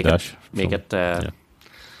 30 make dash. Make it.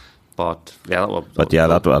 But yeah,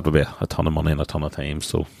 that would be a ton of money and a ton of time.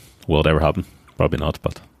 So will it ever happen? Probably not.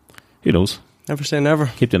 But who knows? Never say never.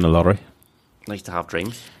 Keep doing the lottery. Nice to have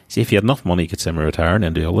dreams. See, if you had enough money, you could semi-retire and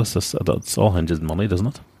then do all this. It's all hinges on money, doesn't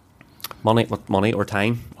it? Money or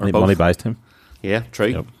time or both. Money buys time. Yeah, true.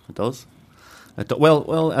 Yep. It does.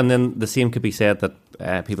 Well, and then the same could be said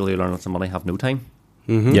that people who learn lots of money have no time.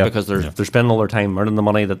 Mm-hmm. Yeah. Because they're spending all their time earning the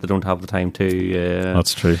money that they don't have the time to.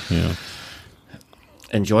 That's true. Yeah.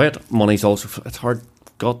 Enjoy it. Money's also it's hard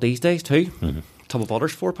got these days too. Mm-hmm. Tub of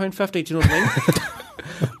butter's £4.50. Do you know what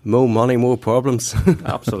I mean? More money, more problems.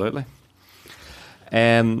 Absolutely.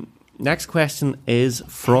 Next question is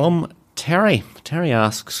from Terry. Terry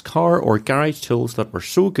asks, car or garage tools that were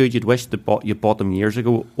so good you'd wish you bought them years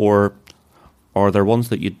ago, or are there ones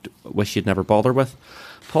that you'd wish you'd never bother with?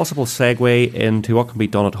 Possible segue into what can be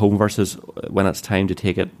done at home versus when it's time to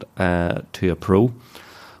take it to a pro.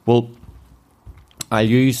 Well, I'll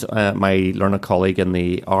use my learned colleague in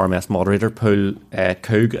the RMS moderator pool,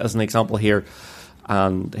 Coog, as an example here.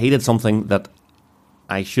 And he did something that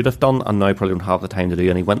I should have done and now I probably don't have the time to do.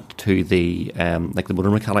 And he went to the the motor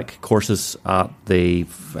mechanic courses at the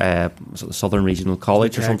Southern Regional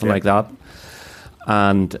College or something like that.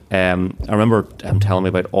 And I remember telling me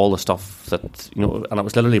about all the stuff that, and it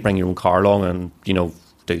was literally bring your own car along and,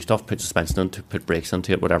 do stuff, put suspension into it, put brakes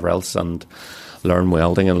into it, whatever else, and learn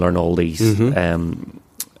welding and learn all these learn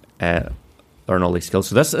all these skills.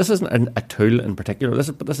 So this isn't a tool in particular.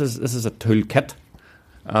 This is a tool kit,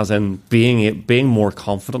 as in being more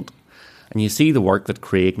confident. And you see the work that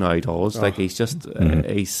Craig now does. Like he's just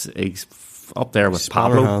he's up there with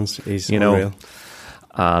Pablo. Hands, he's unreal.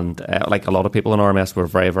 And like a lot of people in RMS were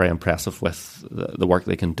very, very impressive with the work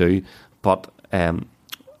they can do. But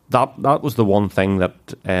that was the one thing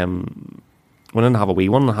that when I didn't have a wee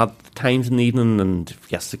one, I had times in the evening, and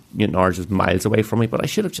yes, ours is miles away from me, but I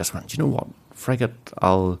should have just went, you know what, frig it,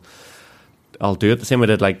 I'll do it the same way I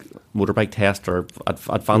did like motorbike test or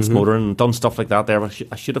advanced motoring and done stuff like that there.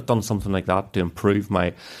 I should have done something like that to improve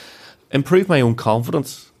my own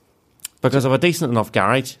confidence, because I have a decent enough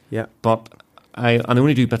garage. Yeah. But I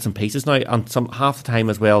only do bits and pieces now, and half the time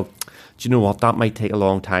as well. Do you know what? That might take a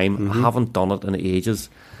long time. I haven't done it in ages,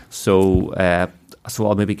 so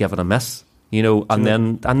I'll maybe give it a miss. And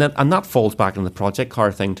then that falls back in the project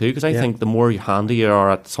car thing too, because I think the more handy you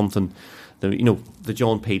are at something, the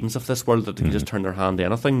John Pedens of this world that can just turn their hand to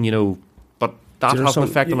anything, but that has an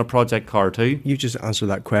effect on a project car too. You just answered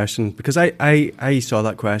that question, because I saw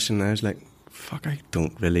that question and I was like, fuck, I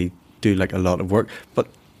don't really do like a lot of work. But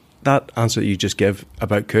that answer that you just give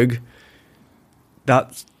about Coog,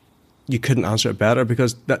 that you couldn't answer it better,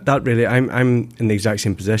 because that really, I'm in the exact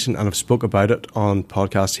same position, and I've spoke about it on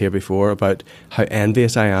podcasts here before about how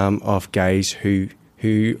envious I am of guys who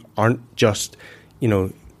aren't just,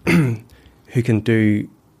 who can do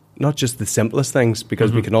not just the simplest things,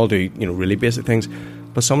 because we can all do, really basic things,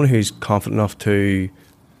 but someone who's confident enough to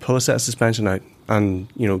pull a set of suspension out and,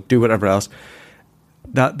 do whatever else.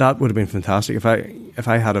 That would have been fantastic if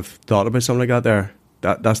I had have thought about something like that there.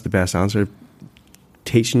 That's the best answer.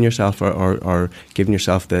 Teaching yourself or giving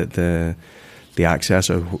yourself the access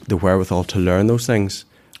or the wherewithal to learn those things.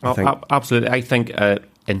 Absolutely. I think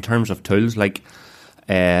in terms of tools, like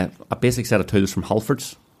a basic set of tools from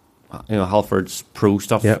Halford's, Halford's Pro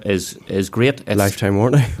stuff is great. It's lifetime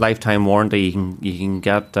warranty. Lifetime warranty. You can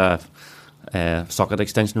get socket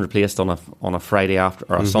extension replaced on a Friday after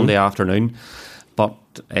or a Sunday afternoon. But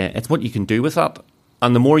it's what you can do with that,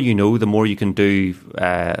 and the more you know, the more you can do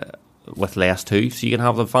with less too. So you can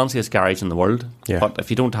have the fanciest garage in the world, but if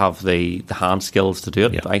you don't have the hand skills to do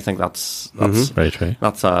it, I think that's very true.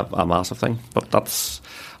 That's a massive thing. But that's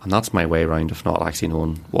my way around of not actually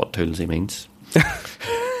knowing what tools he means.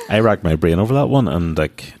 I racked my brain over that one, and I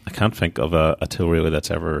can't think of a tool really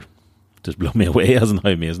that's ever just blown me away as in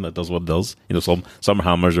how amazing it does what it does. Some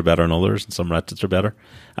hammers are better than others, and some ratchets are better.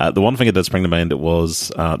 The one thing it did spring to mind, it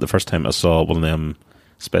was the first time I saw one of them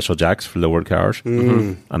special jacks for lowered cars,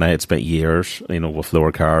 and I had spent years, with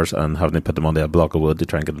lower cars and having to put them onto a block of wood to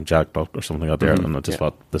try and get them jacked up or something like that. And I just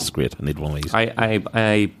thought, this is great. I need one of these.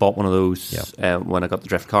 I bought one of those when I got the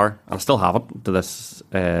drift car, and I still have it to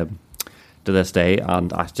this day,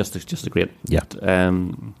 and it's just a great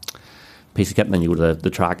piece of kit. And then you go to the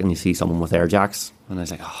track and you see someone with air jacks, and I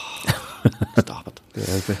was like, oh, stop it.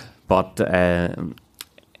 Yeah, but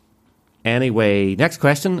anyway, next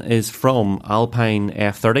question is from Alpine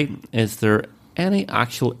F30. Is there any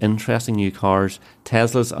actual interesting new cars,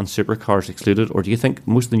 Teslas and supercars excluded, or do you think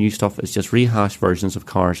most of the new stuff is just rehashed versions of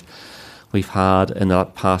cars we've had in the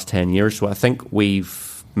past 10 years? So I think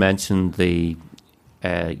we've mentioned the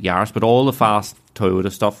Yaris, but all the fast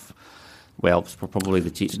Toyota stuff, well, it's probably the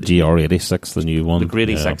GR86, the new one. The Grade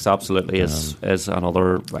 86 absolutely is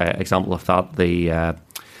another example of that. The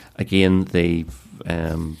again, the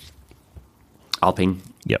Alpine,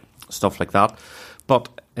 stuff like that. But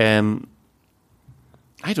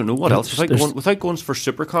I don't know what else. Without going for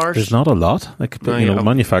supercars, there's not a lot. Like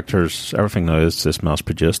manufacturers, everything now is just mass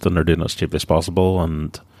produced, and they're doing it as cheap as possible,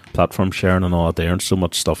 and platform sharing and all that there. And so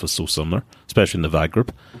much stuff is so similar, especially in the VAG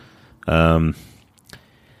group.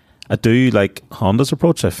 I do like Honda's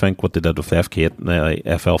approach. I think what they did with the FK8 and the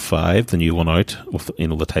FL5, the new one out with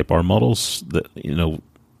the Type R models. That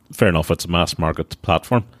fair enough, it's a mass market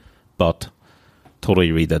platform, but totally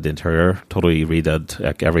redid the interior, totally redid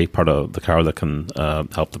every part of the car that can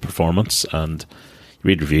help the performance. And you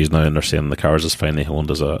read reviews now, and they're saying the car is as finely honed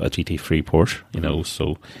as a GT3 Porsche.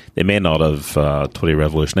 So they may not have totally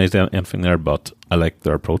revolutionised anything there, but I like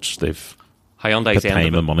their approach. They've Hyundai's put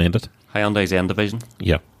time and money into it. Hyundai's N division,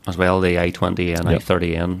 as well, the i20 and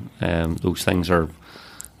i30N. Those things are.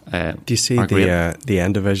 Do you see the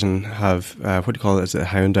N division have what do you call it? Is it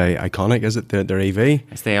Hyundai Iconic? Is it their EV?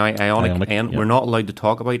 It's the Ioniq N. We're not allowed to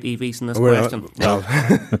talk about EVs in this question.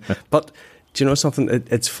 But do you know something?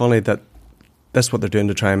 It's funny that that's what they're doing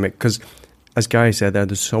to try and make, because as Gary said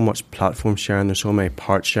there's so much platform sharing, there's so many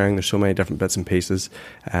parts sharing, there's so many different bits and pieces.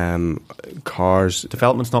 Cars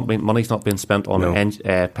money's not being spent on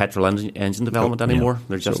petrol engine development anymore.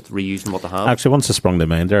 They're just reusing what they have. Actually, once I sprung to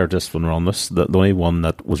mind there, just when we're on this, the only one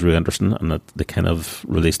that was really interesting, and that they kind of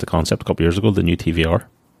released the concept a couple of years ago, the new TVR,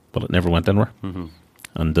 but it never went anywhere.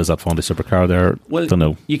 And does that fund a supercar there? Well, don't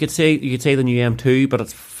know. You could say the new M2, but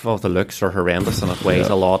the looks are horrendous and it weighs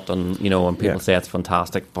a lot, and and people say it's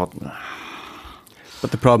fantastic, but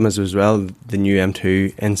the problem is as well, the new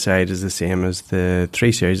M2 inside is the same as the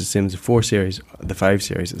 3 Series, the same as the 4 Series, the 5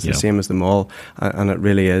 Series. It's the same as them all, and it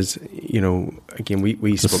really is. Again,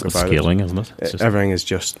 we spoke about scaling, isn't it? It's everything is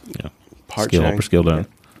just part scale up or scale down.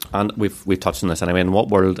 And we've touched on this anyway. In what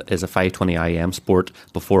world is a 520 IM Sport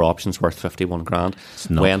before options worth 51 grand?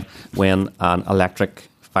 When an electric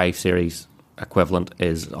 5 Series equivalent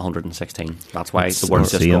is 116. That's why the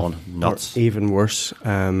world's just gone nuts. Or even worse.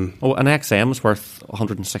 An XM is worth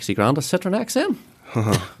 160 grand. A Citroen XM.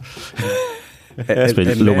 It's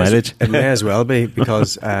been low mileage. It may as well be,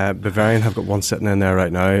 because Bavarian have got one sitting in there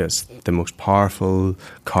right now. It's the most powerful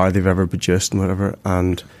car they've ever produced and whatever.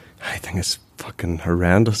 And I think it's fucking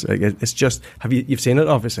horrendous. It's just, you've seen it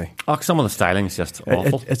obviously. Some of the styling is just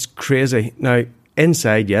awful. It's crazy. Now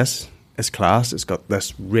inside, yes, it's class. It's got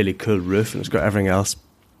this really cool roof and it's got everything else,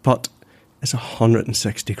 but it's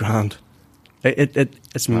 160 grand.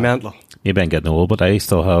 It's mental. Maybe I'm getting old, but I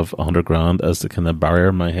still have 100 grand as the kind of barrier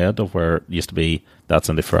in my head of where it used to be. That's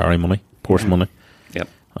in the Ferrari money, Porsche money. Yep.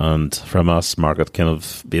 And from us market kind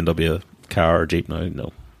of BMW car or Jeep now,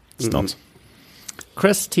 no, it's nuts.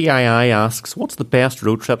 Chris TII asks, what's the best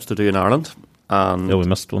road trips to do in Ireland? And we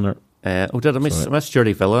missed one there. Did I miss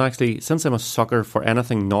Geordie Villa, actually? Since I'm a sucker for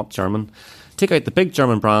anything not German, take out the big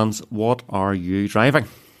German brands. What are you driving?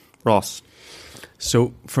 Ross?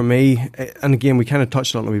 So for me, and again, we kind of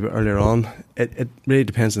touched on it a wee bit earlier on, it really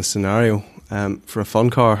depends on the scenario. For a fun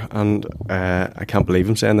car, and I can't believe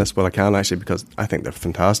I'm saying this, well I can actually, because I think they're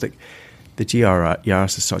fantastic. The GR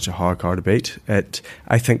Yaris is such a hard car to beat.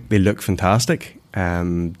 I think they look fantastic.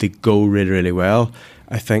 They go really, really well.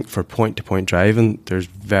 I think for point-to-point driving, there's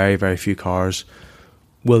very, very few cars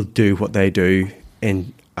will do what they do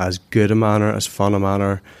in as good a manner, as fun a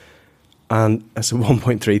manner, and as a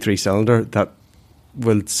 1.33 cylinder that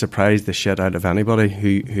will surprise the shit out of anybody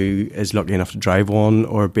who is lucky enough to drive one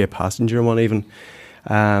or be a passenger in one even.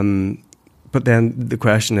 But then the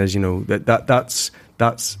question is, that's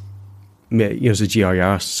as a GR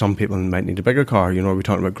Yaris, some people might need a bigger car. Are we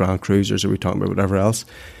talking about Grand Cruisers? Are we talking about whatever else?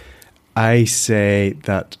 I say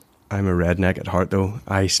that I'm a redneck at heart, though.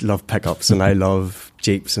 I love pickups and I love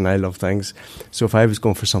Jeeps and I love things. So if I was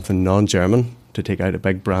going for something non-German to take out a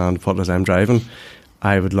big brand, what as I'm driving,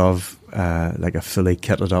 I would love like a fully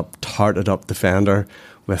kitted up, tarted up Defender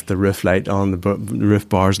with the roof light on, the roof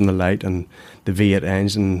bars and the light, and the V8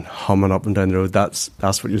 engine humming up and down the road. That's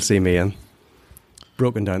what you'll see me in.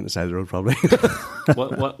 Broken down the side of the road, probably.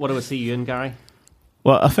 What do I see you in, Gary?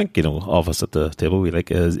 Well, I think, all of us at the table, we like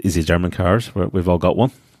easy German cars. We've all got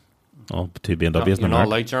one. Oh, 2 BMWs. You're not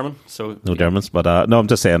allowed German, so... No Germans, but no, I'm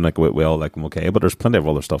just saying, we all like them okay, but there's plenty of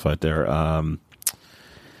other stuff out there.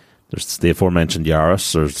 There's the aforementioned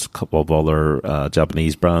Yaris. There's a couple of other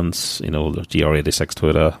Japanese brands. The GR86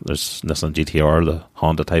 Toyota. There's Nissan GTR, the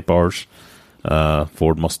Honda Type Rs,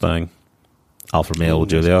 Ford Mustang, Alfa Romeo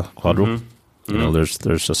Giulia Quadro.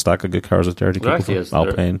 There's a stack of good cars out there to keep with.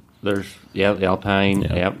 Alpine. There's the Alpine.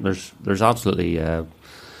 Yeah. There's absolutely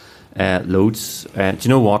loads. Do you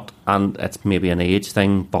know what? And it's maybe an age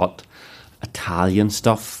thing, but Italian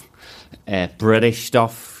stuff, British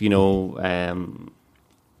stuff.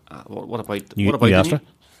 What about the new Astra?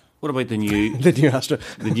 What about the new the new Astra?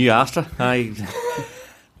 The new Astra.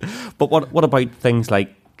 But what about things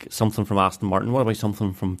like something from Aston Martin? What about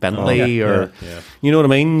something from Bentley you know what I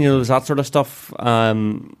mean? There's that sort of stuff.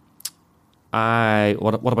 What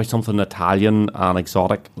about something Italian and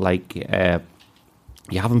exotic? Like you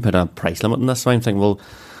haven't put a price limit on this, so I'm thinking, well,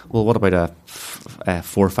 what about a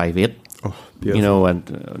 458? Oh, beautiful.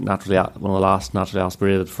 And naturally one of the last naturally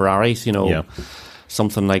aspirated Ferraris.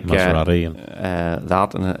 Something like Maserati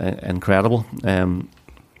that, incredible.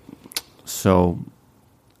 So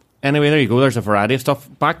anyway, there you go. There's a variety of stuff.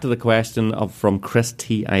 Back to the question from Chris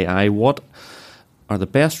TII. What are the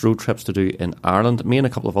best road trips to do in Ireland? Me and a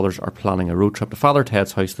couple of others are planning a road trip to Father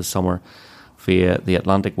Ted's house this summer via the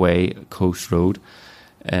Atlantic Way Coast Road.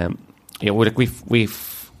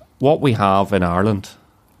 We've what we have in Ireland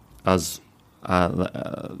as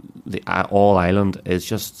the all island is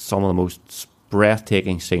just some of the most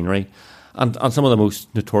breathtaking scenery and some of the most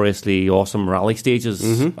notoriously awesome rally stages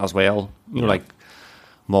as well. Like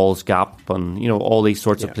Mall's Gap and all these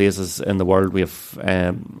sorts of places in the world. We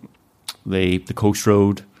have the Coast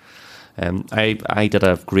Road. I did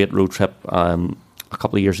a great road trip a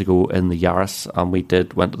couple of years ago in the Yaris, and we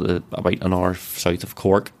went to about an hour south of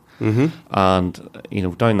Cork. And down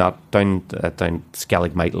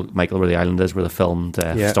Skellig Michael, where the island is, where they filmed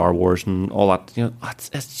Star Wars and all that.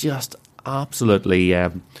 It's just absolutely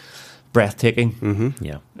breathtaking.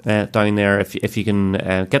 Down there, if you can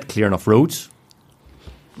get clear enough roads,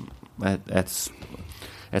 it's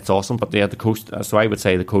awesome. But the coast. So I would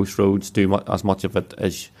say the coast roads do as much of it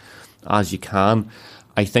as you can.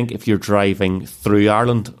 I think if you're driving through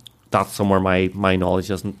Ireland, that's somewhere my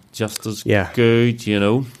knowledge isn't just as good.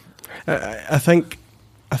 I think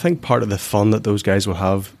part of the fun that those guys will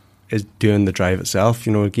have is doing the drive itself.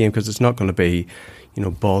 Again, because it's not going to be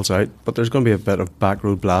balls out, but there's going to be a bit of back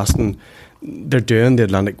road blasting. They're doing the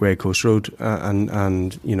Atlantic Way Coast Road, and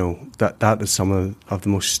that is some of the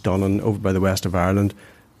most stunning over by the west of Ireland.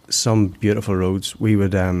 Some beautiful roads. We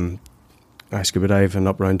would scuba dive and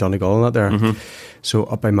up around Donegal and that there. So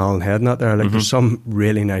up by Mallinhead and that there, there's some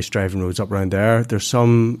really nice driving roads up around there. There's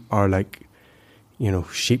some are like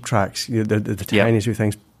sheep tracks, the tiniest wee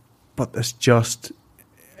things, but it's just,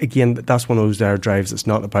 again, that's one of those there drives. It's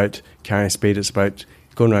not about carrying speed. It's about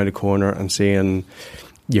going around a corner and seeing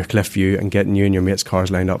your cliff view and getting you and your mates'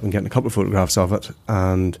 cars lined up and getting a couple of photographs of it.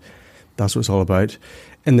 And that's what it's all about.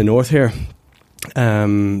 In the north here,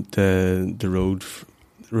 the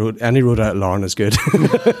road, any road out of Larne is good.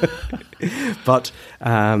 But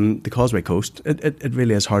the Causeway Coast, it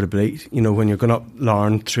really is hard to beat. When you're going up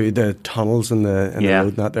Larne through the tunnels in the road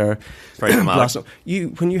and that there. Very dramatic.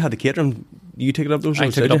 When you had the catering, you take it up those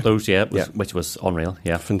roads? I took it up those, which was unreal,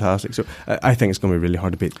 Fantastic. So I think it's going to be really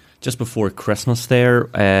hard to beat. Just before Christmas there,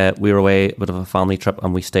 we were away, a bit of a family trip,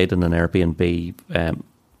 and we stayed in an Airbnb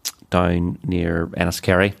down near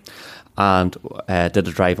Enniskerry, and did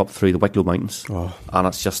a drive up through the Wicklow Mountains, and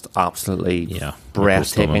it's just absolutely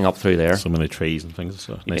breathtaking up through there. So many trees and things. It's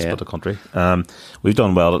a nice bit of country. We've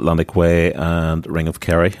done well at Atlantic Way and Ring of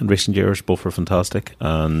Kerry in recent years. Both were fantastic,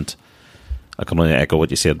 and I can only echo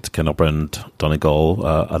what you said, kind of around Donegal,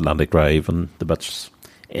 Atlantic Drive, and the bits.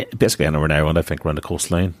 Basically anywhere in Ireland, I think, around the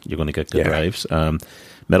coastline, you're going to get good drives.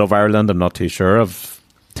 Middle of Ireland, I'm not too sure. I've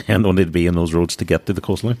tend only to be in those roads to get to the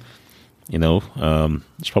coastline.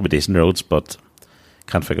 There's probably decent roads, but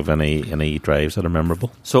can't think of any drives that are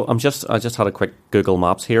memorable. So I just had a quick Google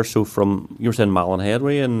Maps here. So from, you were saying Mallinhead,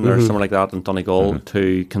 were you, or somewhere like that, in Donegal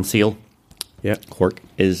to Kinsale, Cork,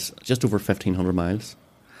 is just over 1,500 miles.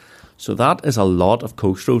 So that is a lot of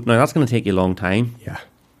coast road. Now, that's going to take you a long time. Yeah.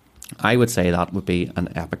 I would say that would be an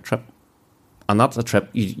epic trip. And that's a trip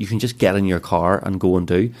you can just get in your car and go and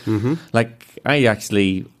do. Like, I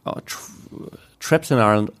actually... trips in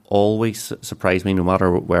Ireland always surprise me, no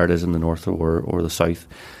matter where it is in the north or the south.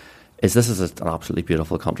 This is an absolutely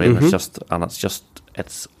beautiful country, and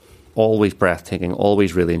it's always breathtaking,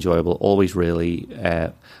 always really enjoyable, always really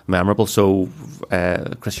memorable. So,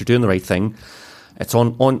 Chris, you're doing the right thing. It's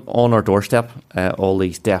on our doorstep. All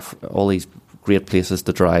these great places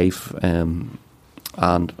to drive, and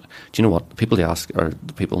do you know what? The people you ask are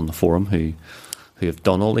the people in the forum who who have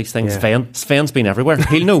done all these things. Yeah. Sven's been everywhere.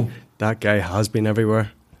 He'll know. That guy has been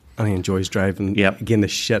everywhere, and he enjoys driving. Yep. Again, the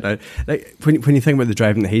shit out. Like when you think about the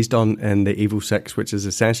driving that he's done in the Evo 6, which is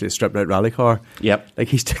essentially a stripped out rally car. Yep. Like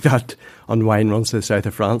he's took that on wine runs to the south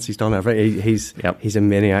of France. He's done everything. He's a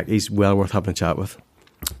maniac. He's well worth having a chat with.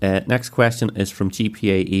 Next question is from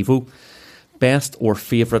GPA Evo. Best or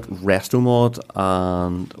favourite resto mod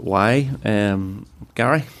and why?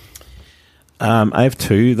 Gary? I have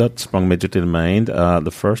two that sprung immediately to mind.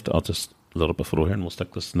 The first, I'll just load up a photo here and we'll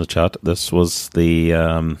stick this in the chat. This was the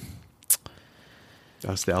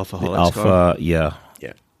That's the Alpha the Holics Alpha, car. yeah,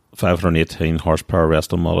 Yeah. 518 horsepower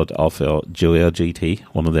resto modded Alpha Giulia GT,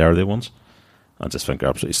 one of the early ones. I just think they're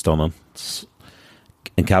absolutely stunning.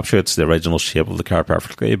 Encapsulates the original shape of the car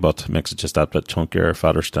perfectly, but makes it just that bit chunkier,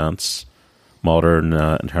 fatter stance, modern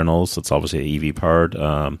internals. It's obviously EV powered,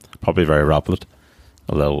 probably very rapid.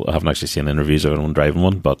 Although I haven't actually seen interviews of anyone driving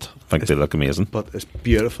one, but I think they look amazing. But it's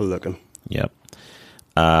beautiful looking. Yeah.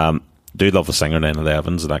 Do love the Singer 911s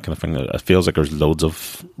and that kind of thing. It feels like there's loads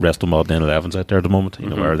of resto mod 911s out there at the moment, you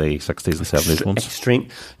know, early 60s and 70s ones. Extreme.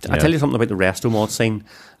 I tell you something about the resto mod scene,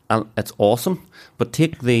 and it's awesome. But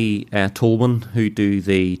take the Tolman who do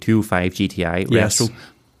the 205 GTI Yes. resto,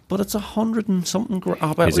 but it's 100 and something.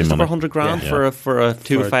 About Easy it's over money. 100 grand Yeah. for a 205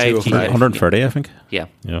 205. GTI. 130, I think. Yeah,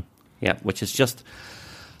 Yeah. yeah, which is just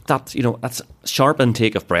that, you know, that's sharp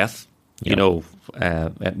intake of breath. You Yeah. know,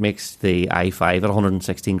 it makes the i5 at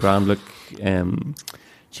 116 grand look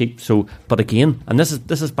cheap. So, but again, and this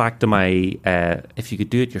is back to my if you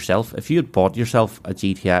could do it yourself, if you had bought yourself a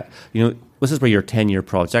GTI, you know, this is where your 10-year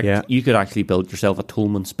project, Yeah. you could actually build yourself a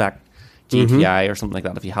Tolman spec GTI or something like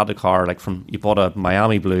that. If you had a car like you bought a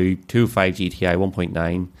Miami Blue 2.5 GTI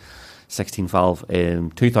 1.9 16 valve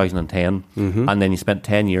in 2010, and then you spent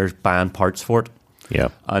 10 years buying parts for it. Yeah.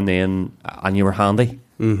 And you were handy,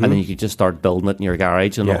 and then you could just start building it in your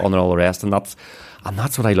garage and Yeah. all the rest, and that's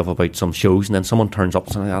what I love about some shows. And then someone turns up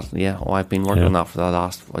and something like that, yeah, I've been working on that for the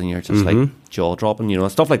last 1 year, just like jaw dropping, you know,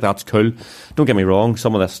 stuff like that's cool. Don't get me wrong,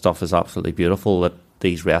 some of this stuff is absolutely beautiful that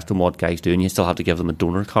these resto mod guys do, and you still have to give them a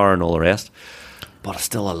donor car and all the rest, but it's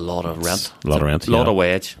still a lot of rent, A lot of rent, a lot yeah. of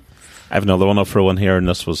wage. I have another one I'll throw in here, and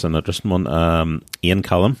this was an interesting one. Ian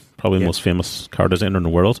Callum, probably the most famous car designer in the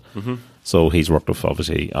world. So he's worked with,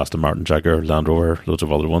 obviously, Aston Martin, Jaguar, Land Rover, loads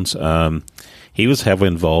of other ones. He was heavily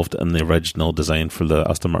involved in the original design for the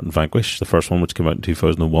Aston Martin Vanquish, the first one, which came out in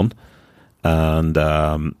 2001. And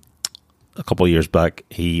a couple of years back,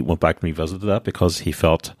 he went back and revisited that because he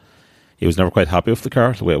felt he was never quite happy with the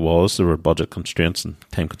car, the way it was. There were budget constraints and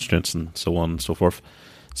time constraints and so on and so forth.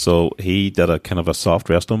 So he did a kind of a soft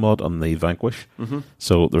resto mod on the Vanquish.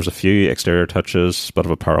 So there's a few exterior touches, bit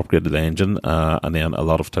of a power upgrade to the engine, and then a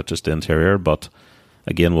lot of touches to interior. But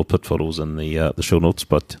again, we'll put photos in the show notes,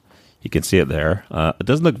 but you can see it there. It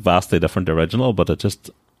doesn't look vastly different to the original, but it's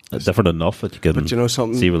different enough that you can But you know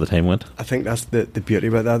something? see where the time went. I think that's the beauty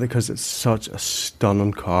about that, because it's such a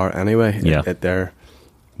stunning car anyway. Yeah. They're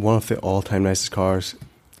one of the all-time nicest cars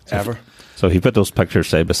ever. So if you put those pictures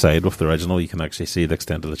side by side with the original, you can actually see the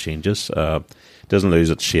extent of the changes. It doesn't lose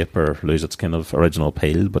its shape or lose its kind of original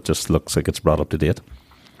appeal, but just looks like it's brought up to date.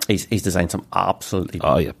 He's designed some absolutely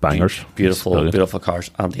Bangers. beautiful cars,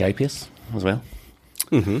 and the I-Pace as well.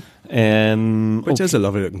 Which is a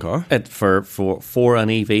lovely looking car. It for an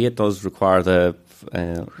EV, it does require the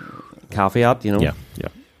caveat, you know. Yeah.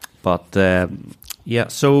 But yeah,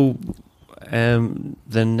 so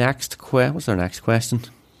the next what's our next question?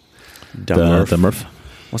 The Murph.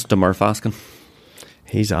 What's Demurph asking?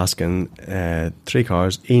 He's asking 3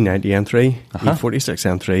 cars: E90 M3,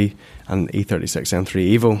 E46 M3, and E36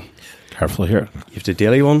 M3 Evo. Careful here. You have the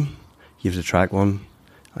daily one, you have the track one,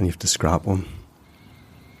 and you have the scrap one.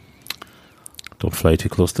 Don't fly too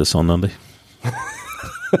close to the sun, Andy.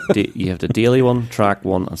 You have the daily one, track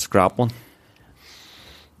one, and scrap one.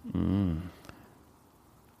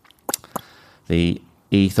 The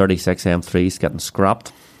E36 M3 is getting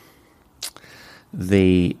scrapped.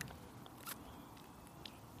 The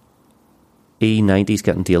E90 is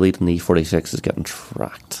getting dailied, and the E46 is getting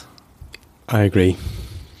tracked. I agree.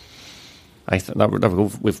 There we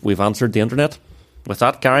go. We've answered the internet with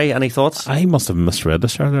that. Gary, any thoughts? I must have misread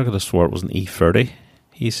this earlier. I could have swore it was an E30,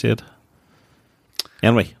 he said.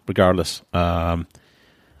 Anyway, regardless.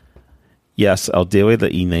 Yes, I'll deal with the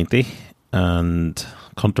E90. And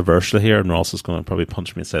controversially here, and Ross is going to probably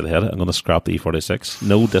punch me inside the head, I'm going to scrap the E46.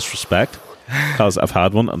 No disrespect, because I've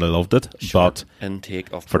had one and I loved it. Short but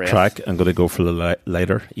intake of for breath track, I'm going to go for the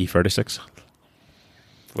lighter E36.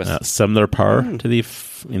 with Similar power to the,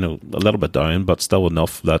 a little bit down, but still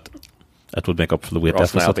enough that it would make up for the weight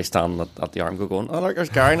Ross and I'll deficit. be standing at the arm going, oh, look, there's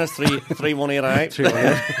Gary and it's 318, right?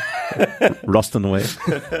 318. Rusting away.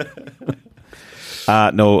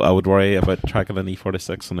 No, I would worry about tracking an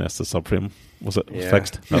E46 unless the subframe was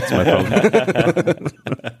fixed. That's my problem.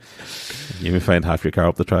 You may find half your car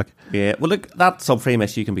up the track. Yeah, well, look, that subframe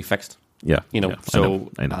issue can be fixed. Yeah, You know, yeah,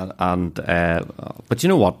 so I know. But you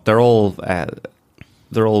know what? They're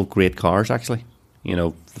all great cars, actually. You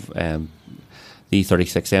know, the E36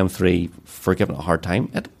 M3, for giving it a hard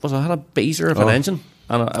time, it had a beezer of an engine,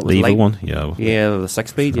 and it was The evil like one, yeah. yeah, the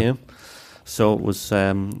 6-speed, yeah. So it was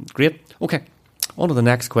great. Okay, on to the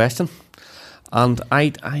next question, and I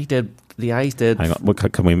did. The eyes did. Hang on, well,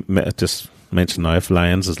 can we just mention now if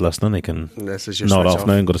Lyons is listening, he can This is your nod switch off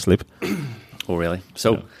now and go to sleep. Oh, really?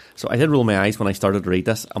 So I did roll my eyes when I started to read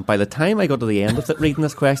this, and by the time I got to the end of it, reading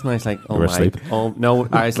this question, I was like, You were asleep?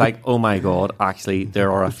 I was like, oh my god, actually,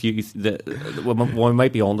 there are a few, we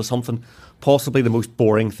might be onto something, possibly the most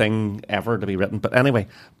boring thing ever to be written. But anyway,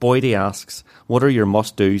 Boydie asks, what are your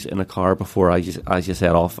must-dos in a car before as you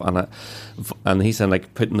set off? And he said,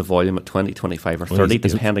 like, putting the volume at 20, 25 or 30,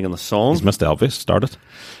 depending on the song. He's Mr. Elvis, start it.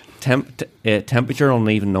 Temperature on an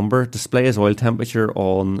even number, display his oil temperature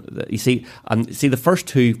on the first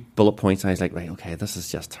two bullet points, and I was like, right, okay, this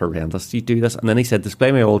is just horrendous, you do this. And then he said,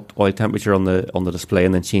 display my oil temperature on the display,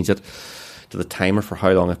 and then change it to the timer for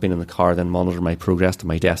how long I've been in the car, then monitor my progress to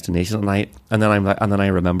my destination. And then I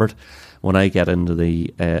remembered, when I get into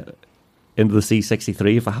the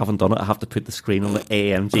C63, if I haven't done it, I have to put the screen on the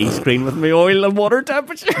AMG screen with my oil and water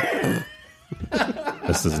temperature.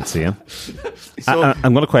 This is insane.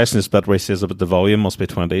 I'm going to question this bit where he says about the volume must be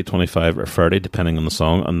 20, 25 or 30 depending on the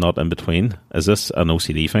song and not in between. Is this an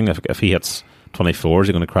OCD thing? If he hits 24, is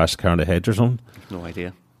he going to crash the car in the hedge or something? No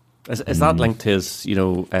idea. Is that linked to his,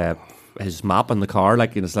 his map in the car?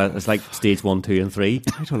 Like, it's like stage 1, 2 and 3.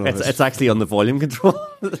 I don't know. It's actually on the volume control.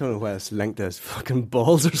 I don't know whether it's linked to his fucking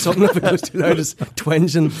balls or something. If it goes too loud, it's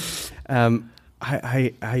twinging.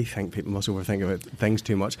 I think people must overthink about things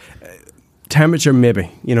too much. Temperature,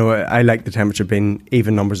 maybe. I like the temperature being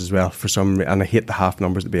even numbers as well for some, and I hate the half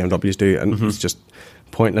numbers that BMWs do, and it's just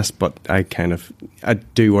pointless. But I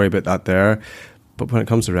do worry about that there. But when it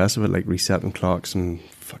comes to the rest of it, like resetting clocks and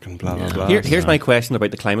fucking blah blah blah. Here's my question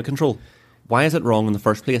about the climate control. Why is it wrong in the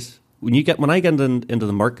first place? When I get into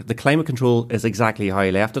the Merc, the climate control is exactly how I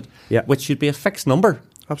left it, which should be a fixed number.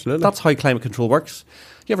 Absolutely. That's how climate control works.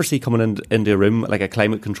 You ever see coming into a room, like a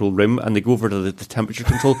climate control room, and they go over to the temperature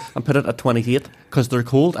control and put it at 28 because they're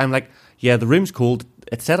cold? I'm like, yeah, the room's cold.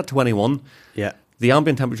 It's set at 21. Yeah. The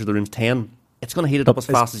ambient temperature of the room's 10. It's going to heat it up as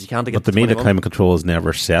fast as you can to get But to to me, 21. the climate control is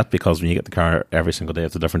never set because when you get the car every single day,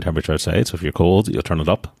 it's a different temperature outside. So if you're cold, you'll turn it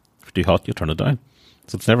up. If you're too hot, you'll turn it down.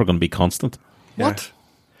 So it's never going to be constant. What?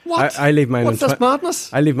 What? I leave mine. What's this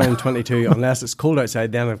madness? I leave mine in 22 unless it's cold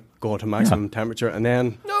outside. Then I go to maximum temperature, and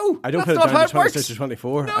then I don't that's put it not down how to it works. 26 or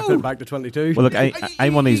 24. No. I put it back to 22. Well, look,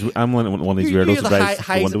 I'm one of these weirdos that drives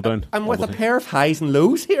the window down. I'm with a pair of highs and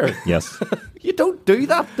lows here. Yes. You don't do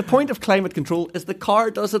that. The point of climate control is the car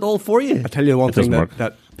does it all for you. I tell you the one It thing doesn't work.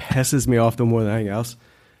 that pisses me off though more than anything else.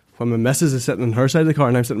 When my missus is sitting on her side of the car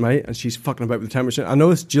and I'm sitting on mine, and she's fucking about with the temperature. I know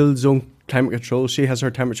it's dual zone climate control. She has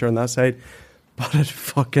her temperature on that side, but it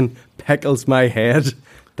fucking pickles my head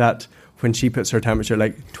that when she puts her temperature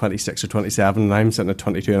like 26 or 27 and I'm sitting at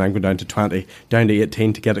 22 and I'm going down to 20, down to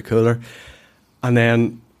 18 to get it cooler. And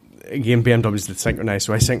then again, BMW's the synchronise,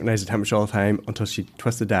 so I synchronise the temperature all the time until she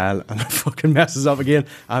twists the dial and it fucking messes up again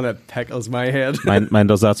and it pickles my head. Mine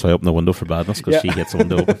does that, so I open the window for badness because she gets the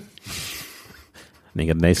window open. And you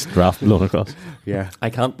get a nice draft blown across. Yeah. I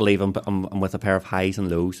can't believe I'm with a pair of highs and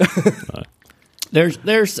lows. There's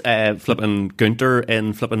flipping Günther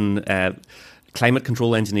in flipping climate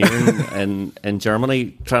control engineering in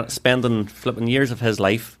Germany, spending flipping years of his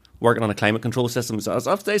life working on a climate control system. So as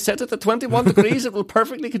if they set it at 21 degrees, it will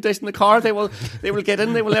perfectly condition the car. They will get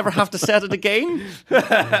in. They will never have to set it again.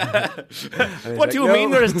 What do you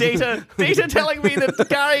mean? There is data telling me that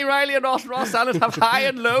Gary Riley and Ross Allen have high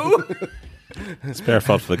and low. It's fair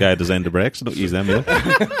fault for the guy who designed the brakes. So don't use them either.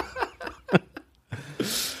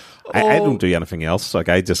 I don't do anything else. Like,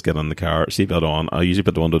 I just get in the car, seatbelt on. I usually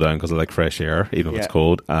put the window down because I like fresh air, even if it's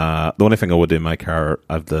cold. The only thing I would do in my car,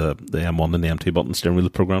 I have the M1 and the M2 button steering wheel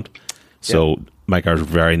programmed. So my car's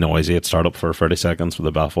very noisy. It start up for 30 seconds with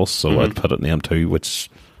the baffles. So I'd put it in the M2, which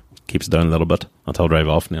keeps it down a little bit until I drive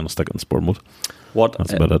off, and then I'll stick it in sport mode.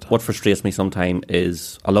 That's about it. What frustrates me sometimes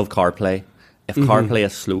is I love CarPlay. If CarPlay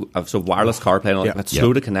is slow, so wireless CarPlay, it's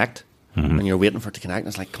slow to connect, and you're waiting for it to connect, and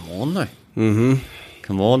it's like, come on now.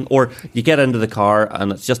 Come on. Or you get into the car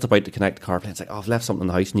and it's just about to connect the CarPlay. It's like, oh, I've left something in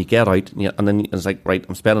the house. And you get out and then it's like, right,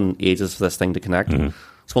 I'm spending ages for this thing to connect.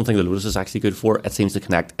 It's one thing the Lotus is actually good for. It seems to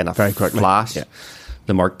connect in a very quickly. flash. Yeah.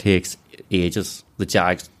 The Mark takes ages. The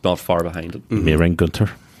Jag's not far behind it. May ring Gunter.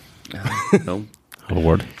 No. Have a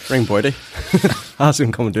word. Ring Boydie. Ask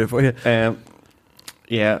him to come and do it for you.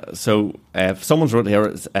 Yeah, so if someone's wrote here,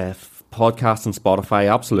 podcast and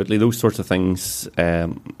Spotify, absolutely, those sorts of things.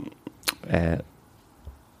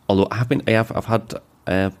 Although I've had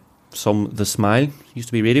some. The Smile used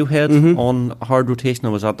to be Radiohead on hard rotation. I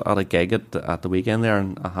was at a gig at the weekend there,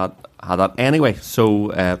 and I had that anyway.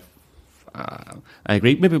 So I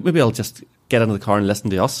agree. Maybe I'll just get into the car and listen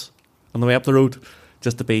to us on the way up the road,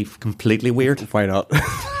 just to be completely weird. Why not?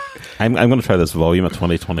 I'm going to try this volume at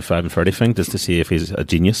 20, 25 and 30 thing just to see if he's a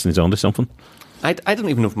genius and he's onto something. I don't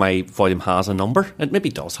even know if my volume has a number. It maybe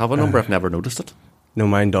does have a number. I've never noticed it. No,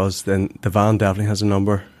 mine does. Then the van definitely has a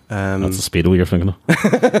number. That's the Speedo you're thinking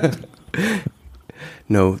of.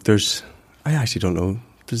 No, I actually don't know.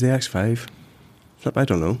 There's the X5. I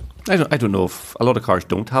don't know. I don't know if a lot of cars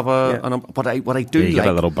don't have a number, but what I do You like,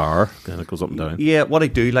 get a little bar and it goes up and down. yeah, what I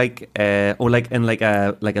do like, like in like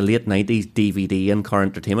a late 90s DVD in Car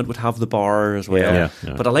Entertainment would have the bar as well. Yeah.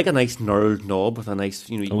 But I like a nice knurled knob with a nice,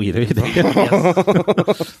 Oh, you do?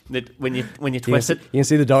 Yes. When you twist it, You can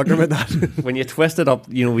see the doctor with that. when you twist it up,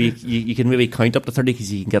 you can maybe count up to 30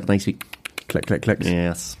 because you can get a nice wee Click, click, clicks.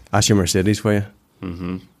 yes. That's your Mercedes for you.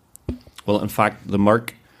 Well, in fact, the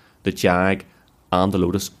Merc, the Jag, and the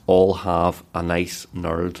Lotus all have a nice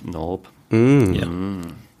knurled knob. Yeah.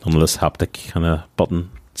 None of this haptic kind of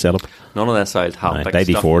button setup. None of this old haptic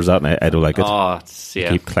The ID4 is that, and I don't like it. Oh, it's, You yeah.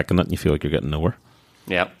 keep clicking it and you feel like you're getting nowhere.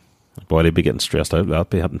 Yeah. Boy, they'd be getting stressed out. That'd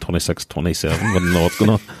be hitting 26, 27, wouldn't know what's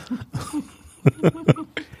going on.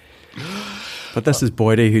 But this is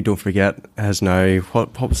Boydie, who, don't forget, has now...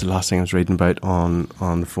 What was the last thing I was reading about on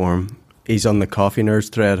the forum? He's on the Coffee Nerds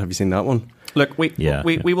thread. Have you seen that one? Look, we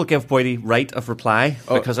will give Boydie right of reply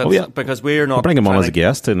because we're not. I'll bring him on trying as a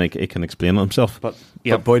guest and he can explain himself. But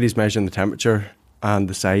But Boydie's measuring the temperature and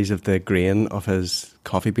the size of the grain of his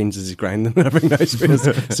coffee beans as he's grinding them every night.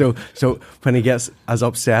 So when he gets as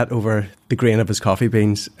upset over the grain of his coffee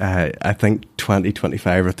beans, I think 20,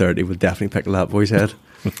 25 or 30 will definitely pickle that boy's head.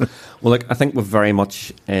 Well, look, I think we've very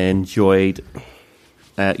much enjoyed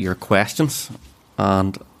your questions,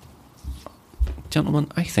 and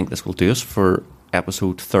gentlemen, I think this will do us for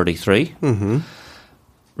episode 33.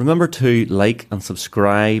 Remember to like and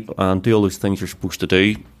subscribe and do all those things you're supposed to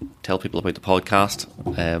do. Tell people about the podcast.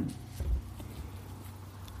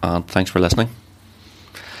 And thanks for listening.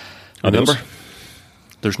 Remember,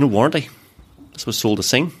 there's no warranty. This was sold as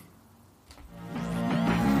sing.